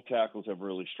this: both tackles have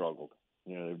really struggled.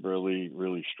 They've really,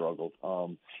 really struggled.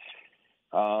 This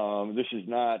is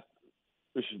not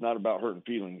about hurting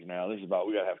feelings now. This is about,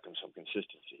 we got to have some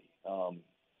consistency.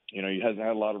 He hasn't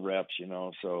had a lot of reps,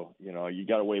 so you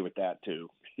got away with that too.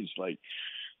 He's like,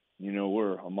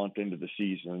 we're a month into the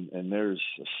season, and there's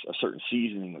a certain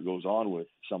seasoning that goes on with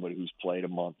somebody who's played a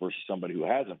month versus somebody who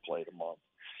hasn't played a month.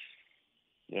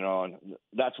 And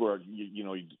that's where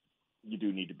you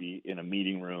do need to be in a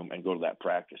meeting room and go to that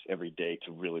practice every day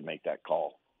to really make that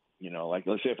call. Like,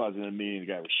 let's say if I was in a meeting, the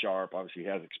guy was sharp, obviously he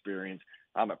has experience.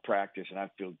 I'm at practice and I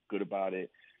feel good about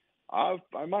it. I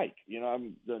might,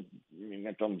 I'm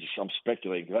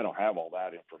speculating because I don't have all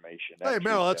that information. Hey,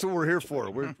 Merrill, that's what we're here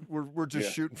for. We're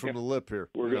just shooting from the lip here.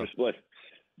 We're going to split,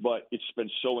 but it's been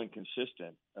so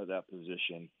inconsistent at that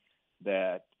position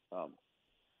that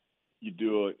you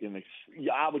do it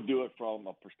I would do it from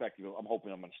a perspective of, I'm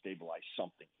hoping I'm going to stabilize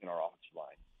something in our offensive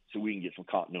line so we can get some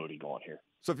continuity going here.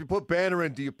 So if you put Banner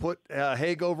in, do you put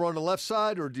Haig over on the left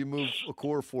side, or do you move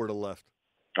Okorafor to left?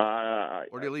 Or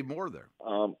do you leave Moore there?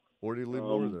 Or do you leave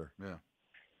Moore there? Yeah.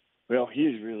 Well,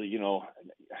 he's really,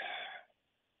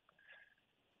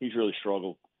 he's really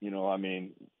struggled. I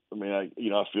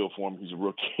feel for him. He's a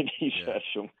rookie, and he's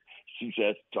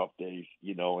had tough days.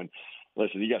 And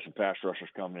listen, you got some pass rushers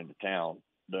coming into town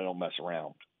that don't mess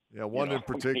around. Yeah, one in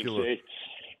particular.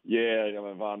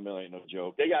 Von Miller ain't no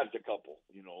joke. They got a couple.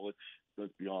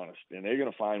 Let's be honest, and they're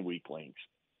going to find weak links.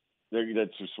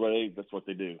 That's what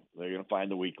they do. They're going to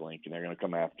find the weak link, and they're going to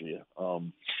come after you.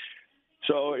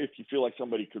 So if you feel like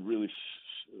somebody could really,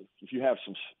 if you have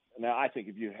some, now I think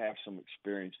if you have some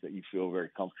experience that you feel very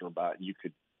comfortable about, you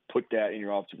could put that in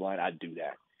your offensive line. I'd do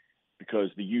that, because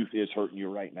the youth is hurting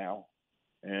you right now,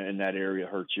 and that area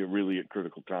hurts you really at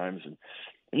critical times. And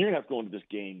you're going to have to go into this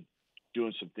game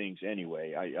doing some things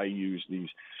anyway. I use these,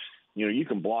 you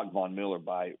can block Von Miller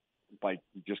by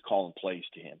just calling plays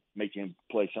to him, making him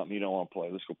play something you don't want to play.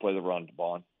 Let's go play the run,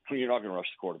 Von. You're not going to rush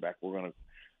the quarterback.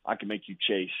 I can make you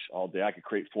chase all day. I can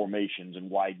create formations and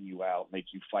widen you out, make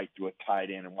you fight through a tight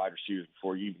end and wide receivers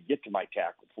before you even get to my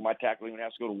tackle. Before my tackle even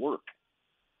has to go to work.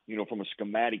 From a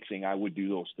schematic thing, I would do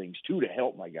those things too to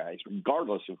help my guys,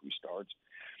 regardless of who starts.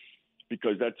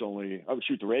 Because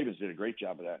the Ravens did a great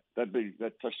job of that.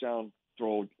 That touchdown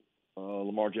throw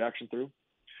Lamar Jackson threw,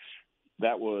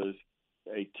 that was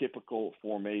a typical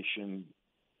formation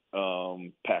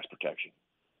pass protection.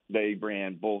 They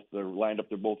ran lined up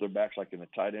both their backs like in the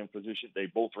tight end position. They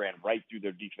both ran right through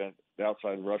their defense, the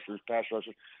outside rushers, pass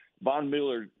rushers. Von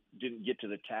Miller didn't get to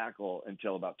the tackle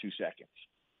until about 2 seconds.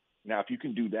 Now, if you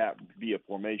can do that via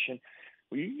formation,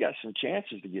 well, you got some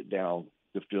chances to get down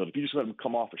the field. If you just let them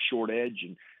come off a short edge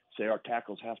and say our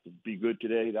tackles have to be good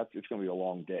today, it's going to be a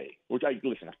long day. Which I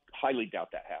highly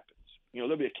doubt that happens.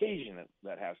 There'll be occasion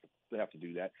that they have to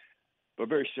do that, but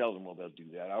very seldom will they do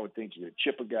that. I would think you would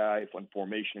chip a guy,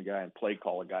 formation a guy, and play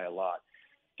call a guy a lot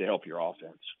to help your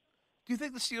offense. Do you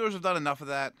think the Steelers have done enough of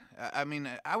that? I mean,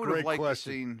 I would have liked to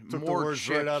see Took more the words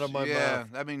chips. right out of my mouth.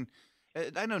 I mean,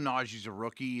 I know Najee's a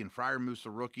rookie and Freiermuth's a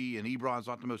rookie and Ebron's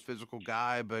not the most physical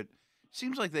guy, but it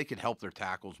seems like they could help their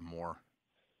tackles more.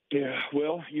 Yeah,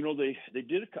 well, they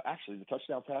did actually the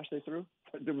touchdown pass they threw.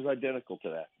 It was identical to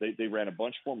that. They ran a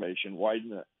bunch formation,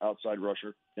 widened the outside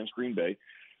rusher against Green Bay,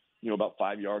 about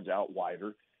 5 yards out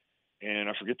wider. And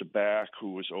I forget the back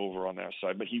who was over on that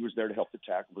side, but he was there to help the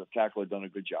tackle. But the tackle had done a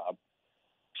good job,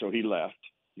 so he left.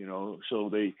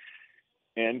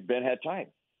 And Ben had time.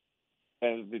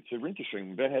 And it's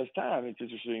interesting. Ben has time. It's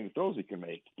interesting the throws he can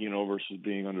make, versus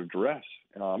being under duress.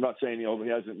 I'm not saying, he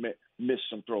hasn't missed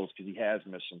some throws, because he has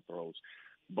missed some throws,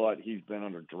 but he's been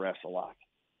under duress a lot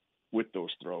with those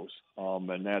throws.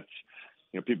 And that's,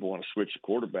 people want to switch the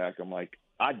quarterback. I'm like,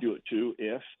 I'd do it too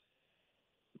if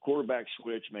the quarterback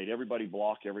switch made everybody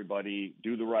block everybody,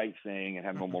 do the right thing, and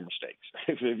have no more mistakes.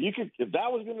 If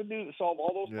that was going to solve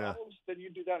all those problems, then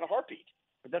you'd do that in a heartbeat.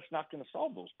 But that's not going to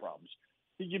solve those problems.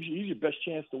 He's your best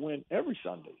chance to win every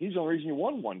Sunday. He's the only reason you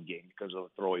won one game, because of the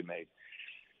throw he made.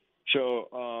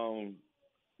 So,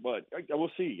 but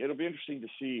we'll see. It'll be interesting to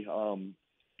see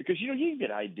because, you can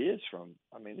get ideas from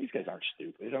 – these guys aren't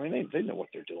stupid. They know what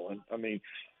they're doing.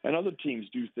 And other teams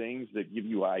do things that give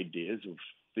you ideas of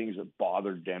things that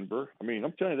bother Denver. I'm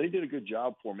telling you, they did a good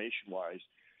job formation-wise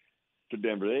to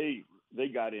Denver. They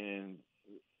got in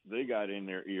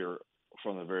their ear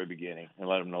from the very beginning and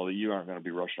let them know that you aren't going to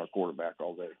be rushing our quarterback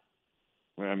all day.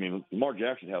 Lamar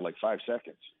Jackson had like 5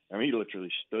 seconds. He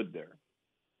literally stood there.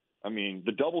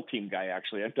 The double team guy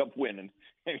actually ended up winning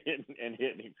and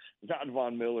hitting him, not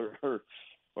Von Miller or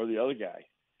the other guy.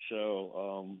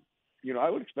 So, I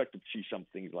would expect to see some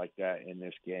things like that in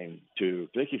this game too.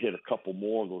 If they could hit a couple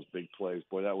more of those big plays,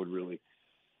 boy, that would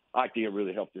I think it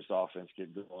really helped this offense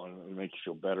get going and make you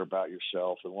feel better about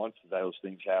yourself. And once those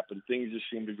things happen, things just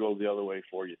seem to go the other way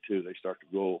for you too. They start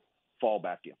to fall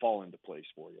into place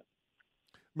for you.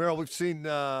 Merrill, we've seen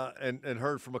and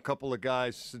heard from a couple of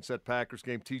guys since that Packers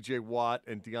game. T.J. Watt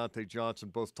and Deontay Johnson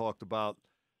both talked about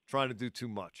trying to do too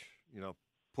much,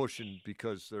 pushing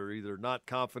because they're either not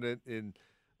confident in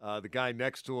the guy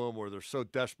next to them or they're so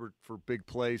desperate for big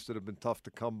plays that have been tough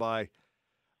to come by.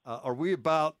 Are we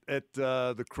about at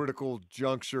the critical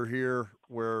juncture here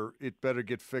where it better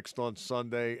get fixed on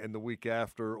Sunday and the week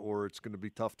after, or it's going to be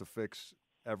tough to fix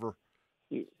ever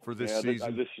for this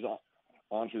season?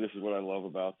 Honestly, this is what I love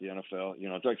about the NFL.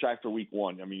 It's like after week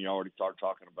one. You already start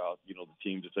talking about, the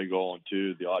teams that they go on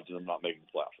to, the odds of them not making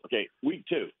the playoffs. Okay, week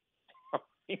two.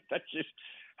 That's just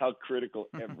how critical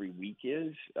every week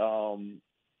is. I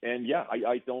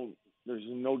don't – there's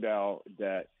no doubt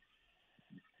that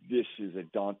this is a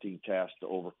daunting task to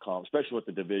overcome, especially with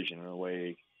the division and the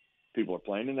way people are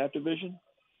playing in that division.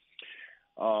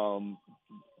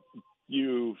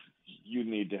 You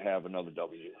need to have another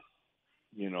W.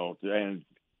 And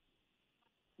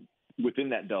within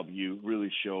that W,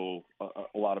 really show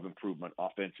a lot of improvement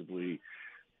offensively,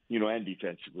 and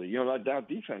defensively. That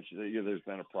defense, there's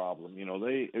been a problem.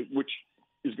 Which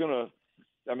is going to,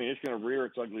 it's going to rear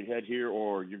its ugly head here,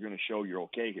 or you're going to show you're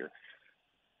okay here.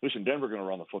 Listen, Denver going to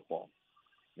run the football,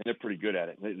 and they're pretty good at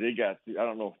it. They got, I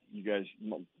don't know if you guys,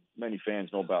 many fans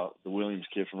know about the Williams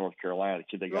kid from North Carolina, the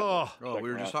kid they got.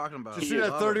 We were just talking about it. Did you see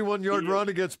that 31-yard run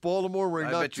against Baltimore where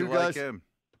he knocked two guys? Him.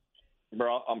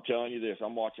 Bro, I'm telling you this.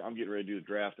 I'm getting ready to do the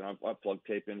draft, and I plug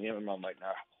tape in him, and I'm like,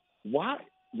 why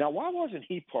wasn't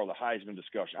he part of the Heisman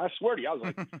discussion? I swear to you, I was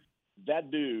like,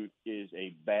 that dude is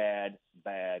a bad,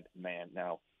 bad man.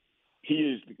 Now, he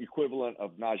is the equivalent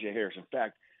of Najee Harris. In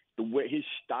fact, the way his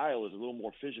style is a little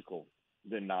more physical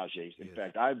than Najee's. In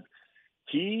fact,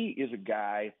 he is a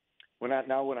guy. When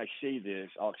I say this,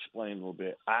 I'll explain a little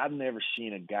bit. I've never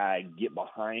seen a guy get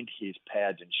behind his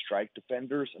pads and strike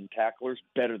defenders and tacklers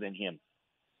better than him.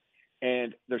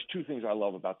 And there's two things I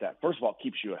love about that. First of all, it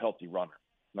keeps you a healthy runner,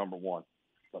 number one.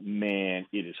 But, man,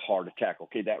 it is hard to tackle.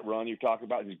 Okay, that run you're talking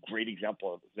about is a great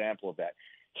example of that.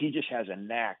 He just has a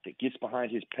knack that gets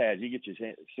behind his pads. He gets his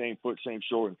same foot, same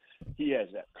shoulder. He has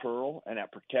that curl and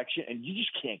that protection, and you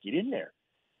just can't get in there.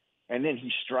 And then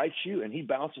he strikes you, and he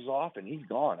bounces off, and he's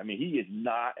gone. I mean, he is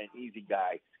not an easy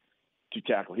guy to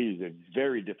tackle. He is a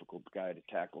very difficult guy to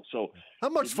tackle. So, how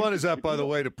much fun is that, by the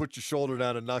way, to put your shoulder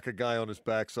down and knock a guy on his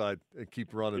backside and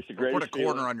keep running? It's a great put a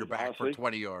corner on your back honestly, for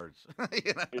 20 yards.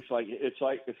 You know? It's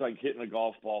like hitting a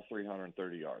golf ball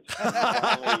 330 yards.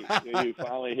 You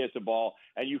finally hit the ball,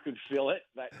 and you can feel it.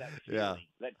 That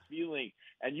feeling,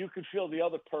 and you can feel the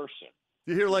other person.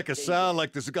 You hear like a sound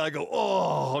like this guy go,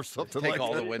 oh, or something like that. Take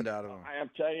all the wind out of him. I am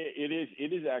telling you,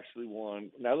 it is actually one.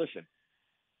 Now, listen,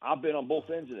 I've been on both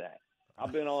ends of that.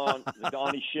 I've been on the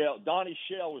Donnie Shell. Donnie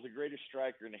Shell was the greatest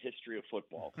striker in the history of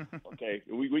football. Okay,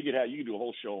 you could do a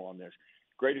whole show on this.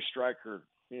 Greatest striker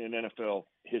in NFL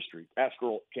history. Ask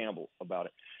Earl Campbell about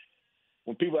it.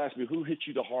 When people ask me who hit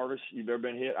you the hardest you've ever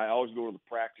been hit, I always go to the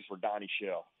practice where Donnie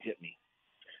Shell hit me.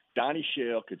 Donnie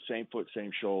Shell could same foot,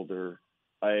 same shoulder.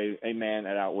 A man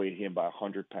that outweighed him by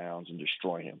 100 pounds and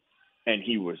destroy him. And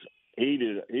he was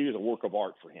a work of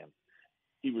art for him.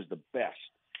 He was the best.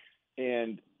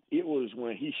 And it was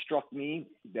when he struck me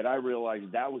that I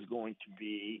realized that was going to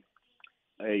be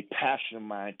a passion of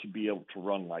mine to be able to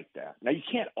run like that. Now, you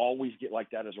can't always get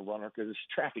like that as a runner because there's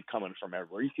traffic coming from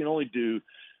everywhere. You can only do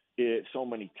it so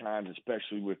many times,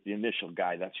 especially with the initial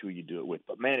guy. That's who you do it with.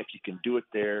 But, man, if you can do it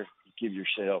there, you give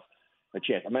yourself a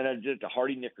chance. I mean, I did it to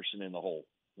Hardy Nickerson in the hole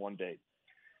one day,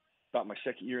 about my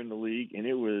second year in the league, and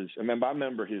it was. I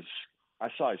remember I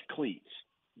saw his cleats.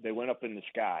 They went up in the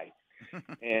sky,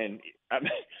 and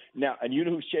you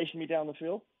know who's chasing me down the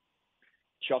field?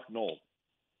 Chuck Noll.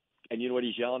 And you know what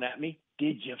he's yelling at me?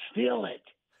 Did you feel it?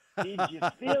 Did you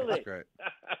feel it? Great.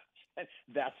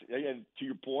 That's and to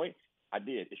your point. I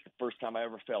did. It's the first time I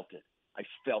ever felt it. I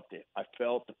felt it. I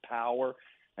felt the power,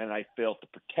 and I felt the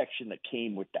protection that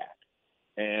came with that.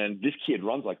 And this kid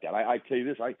runs like that. I tell you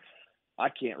this, I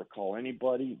can't recall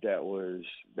anybody that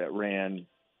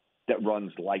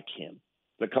runs like him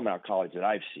that come out of college that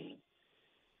I've seen.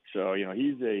 So, you know,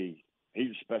 he's a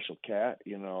special cat,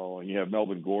 you know, and you have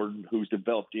Melvin Gordon, who's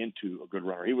developed into a good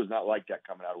runner. He was not like that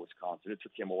coming out of Wisconsin. It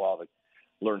took him a while to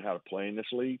learn how to play in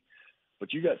this league.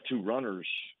 But you got two runners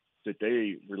that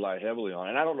they rely heavily on.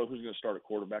 And I don't know who's going to start at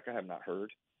quarterback. I have not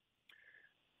heard.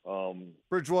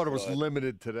 Bridgewater was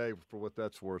limited today, for what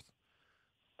that's worth.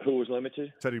 Who was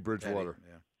limited? Teddy Bridgewater.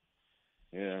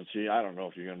 Yeah, and see, I don't know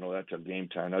if you're going to know that till game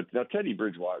time. Now, Teddy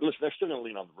Bridgewater, listen, they're still going to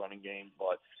lean on the running game,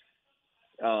 but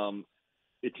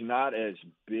it's not as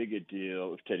big a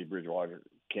deal if Teddy Bridgewater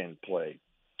can play.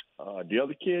 The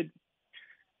other kid,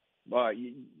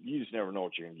 you just never know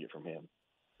what you're going to get from him.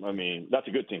 I mean, that's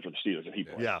a good thing for the Steelers if he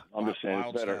plays. Yeah. I'm just saying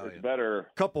it's better.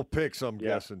 Couple picks, I'm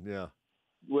guessing, yeah.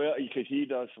 Well, because he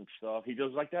does some stuff. He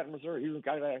does like that in Missouri. He was a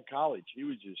guy that in college. He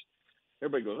was just –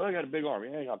 everybody goes, oh, I got a big arm.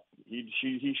 Yeah,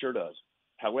 he sure does.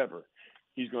 However,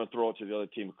 he's going to throw it to the other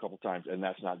team a couple times, and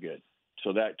that's not good.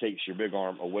 So that takes your big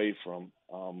arm away from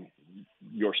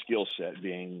your skill set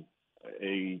being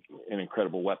an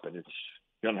incredible weapon. You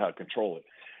don't know how to control it.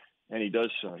 And he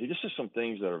just does some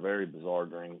things that are very bizarre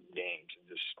during games.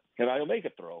 And he'll make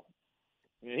a throw.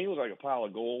 I mean, he was like a pile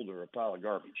of gold or a pile of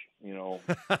garbage. You know,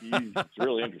 it's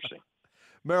really interesting.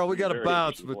 Merrill, we got to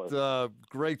bounce, but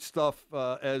great stuff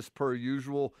as per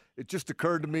usual. It just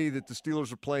occurred to me that the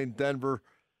Steelers are playing Denver.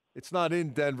 It's not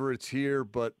in Denver, it's here,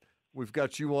 but we've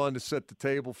got you on to set the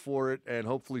table for it, and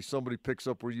hopefully somebody picks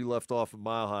up where you left off at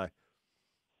Mile High.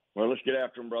 Well, let's get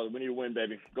after them, brother. We need to win,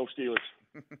 baby. Go Steelers.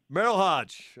 Merrill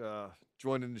Hodge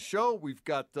joining the show. We've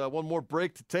got one more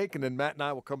break to take, and then Matt and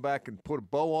I will come back and put a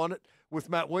bow on it. With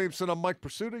Matt Williamson, I'm Mike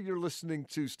Pursuta. You're listening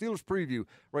to Steelers Preview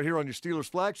right here on your Steelers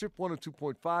flagship,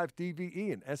 102.5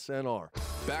 DVE and SNR.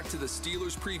 Back to the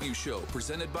Steelers Preview Show,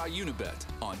 presented by Unibet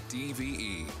on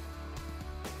DVE.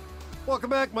 Welcome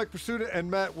back, Mike Pursuta and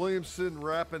Matt Williamson,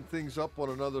 wrapping things up on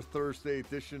another Thursday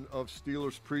edition of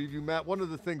Steelers Preview. Matt, one of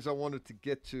the things I wanted to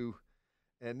get to,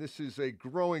 and this is a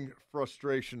growing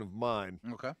frustration of mine.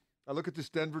 Okay. I look at this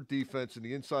Denver defense and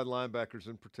the inside linebackers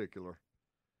in particular.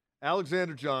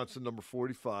 Alexander Johnson, number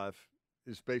 45,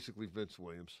 is basically Vince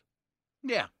Williams.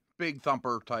 Yeah, big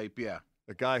thumper type, yeah.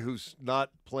 a guy who's not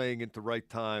playing at the right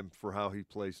time for how he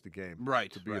plays the game.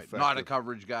 Right, to be right. effective. Not a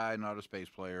coverage guy, not a space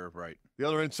player, right. The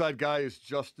other inside guy is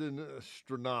Justin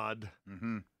Stranad,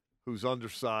 Mm-hmm. who's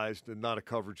undersized and not a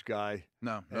coverage guy.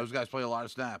 No, those guys play a lot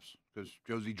of snaps because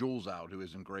Josie Jewell's out, who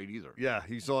isn't great either. Yeah,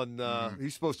 he's on.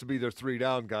 He's supposed to be their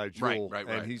 3-down guy, Jewell, Right.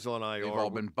 and he's on IR. They've all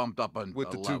been bumped up on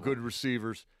with the level. two good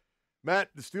receivers. Matt,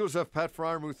 the Steelers have Pat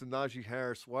Freiermuth and Najee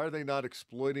Harris. Why are they not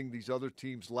exploiting these other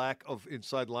teams' lack of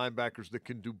inside linebackers that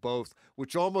can do both,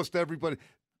 which almost everybody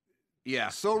 – Yeah.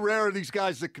 So rare are these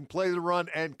guys that can play the run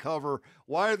and cover.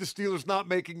 Why are the Steelers not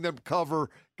making them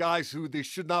cover guys who they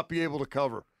should not be able to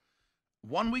cover?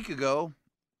 1 week ago,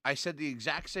 I said the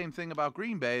exact same thing about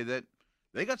Green Bay, that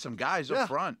they got some guys up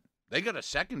front. They got a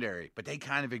secondary, but they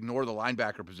kind of ignore the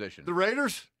linebacker position. The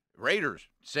Raiders,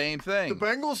 same thing. the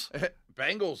Bengals.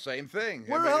 Bengals, same thing.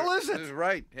 Where the hell is it?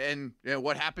 Right. And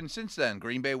what happened since then?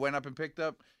 Green Bay went up and picked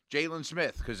up Jalen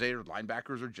Smith because their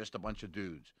linebackers are just a bunch of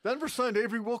dudes. Denver signed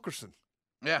Avery Wilkerson.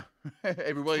 Yeah.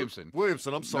 Avery Williamson.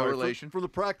 I'm sorry. No relation. For the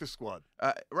practice squad.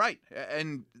 Right.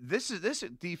 And this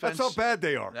defense. That's how bad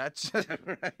they are. That's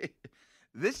right.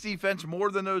 This defense, more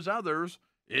than those others,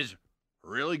 is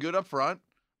really good up front,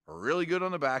 really good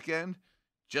on the back end,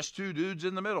 just two dudes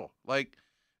in the middle. Like,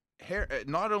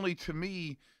 not only to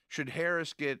me should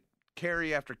Harris get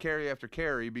carry after carry after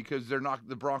carry because the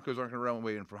Broncos aren't going to run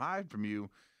away and hide from you,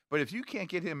 but if you can't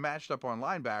get him matched up on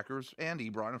linebackers and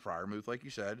Ebron and Freiermuth, like you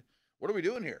said, what are we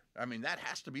doing here? I mean, that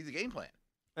has to be the game plan.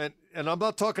 And I'm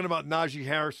not talking about Najee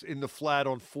Harris in the flat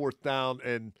on 4th down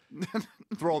and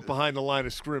throw it behind the line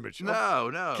of scrimmage.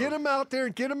 No. Get him out there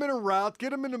and get him in a route.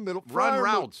 Get him in the middle. Run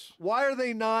routes. Why are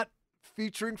they not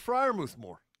featuring Freiermuth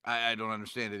more? I don't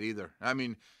understand it either. I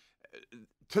mean,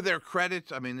 to their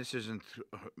credit, I mean, this isn't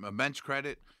immense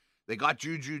credit. They got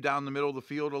Juju down the middle of the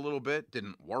field a little bit.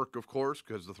 Didn't work, of course,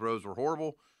 because the throws were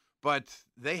horrible. But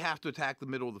they have to attack the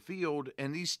middle of the field,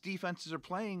 and these defenses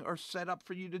are set up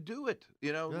for you to do it.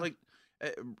 You know, like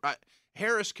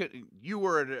Harris can. You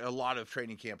were at a lot of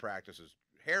training camp practices.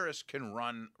 Harris can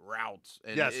run routes.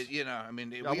 And yes. I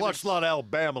mean, I watched a lot of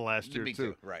Alabama last year,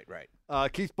 too. Right.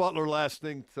 Keith Butler, last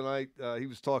thing tonight, he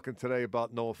was talking today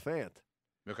about Noah Fant.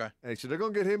 Okay. And he said they're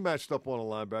going to get him matched up on a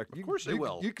linebacker. Of course they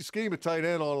will. You can scheme a tight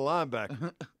end on a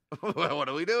linebacker. Well, what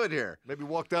are we doing here? Maybe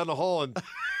walk down the hall and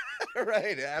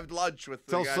right, have lunch with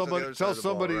the tell guys somebody, on the other side of the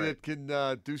ball, right. that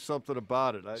can do something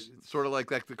about it. It's sort of like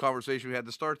the conversation we had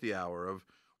to start the hour of,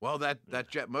 well, that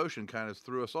jet motion kind of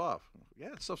threw us off. Yeah,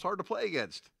 that stuff's hard to play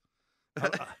against.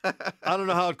 I don't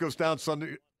know how it goes down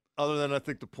Sunday, other than I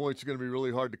think the points are going to be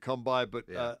really hard to come by, but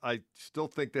I still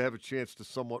think they have a chance to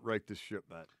somewhat right this ship,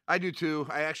 Matt. I do too.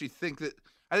 I actually think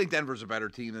Denver's a better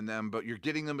team than them, but you're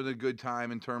getting them at a good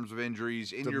time in terms of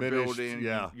injuries in your building.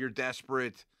 Yeah. You're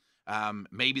desperate.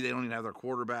 Maybe they don't even have their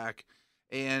quarterback.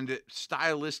 And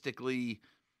stylistically,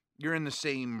 you're in the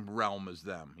same realm as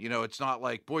them. You know, it's not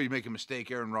like, boy, you make a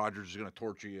mistake, Aaron Rodgers is going to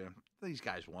torture you. These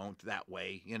guys won't that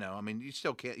way. You know, I mean, you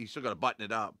still got to button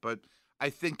it up, but I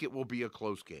think it will be a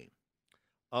close game.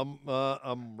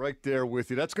 I'm right there with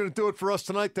you. That's going to do it for us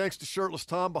tonight. Thanks to Shirtless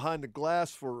Tom behind the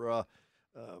glass for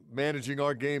managing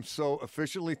our game so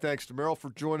efficiently. Thanks to Merrill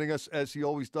for joining us, as he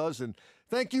always does. And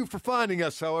thank you for finding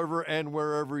us, however, and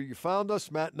wherever you found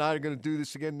us. Matt and I are going to do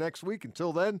this again next week.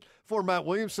 Until then, for Matt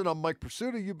Williamson, I'm Mike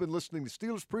Pursuta. You've been listening to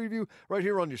Steelers Preview right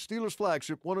here on your Steelers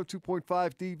flagship, 102.5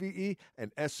 DVE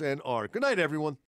and SNR. Good night, everyone.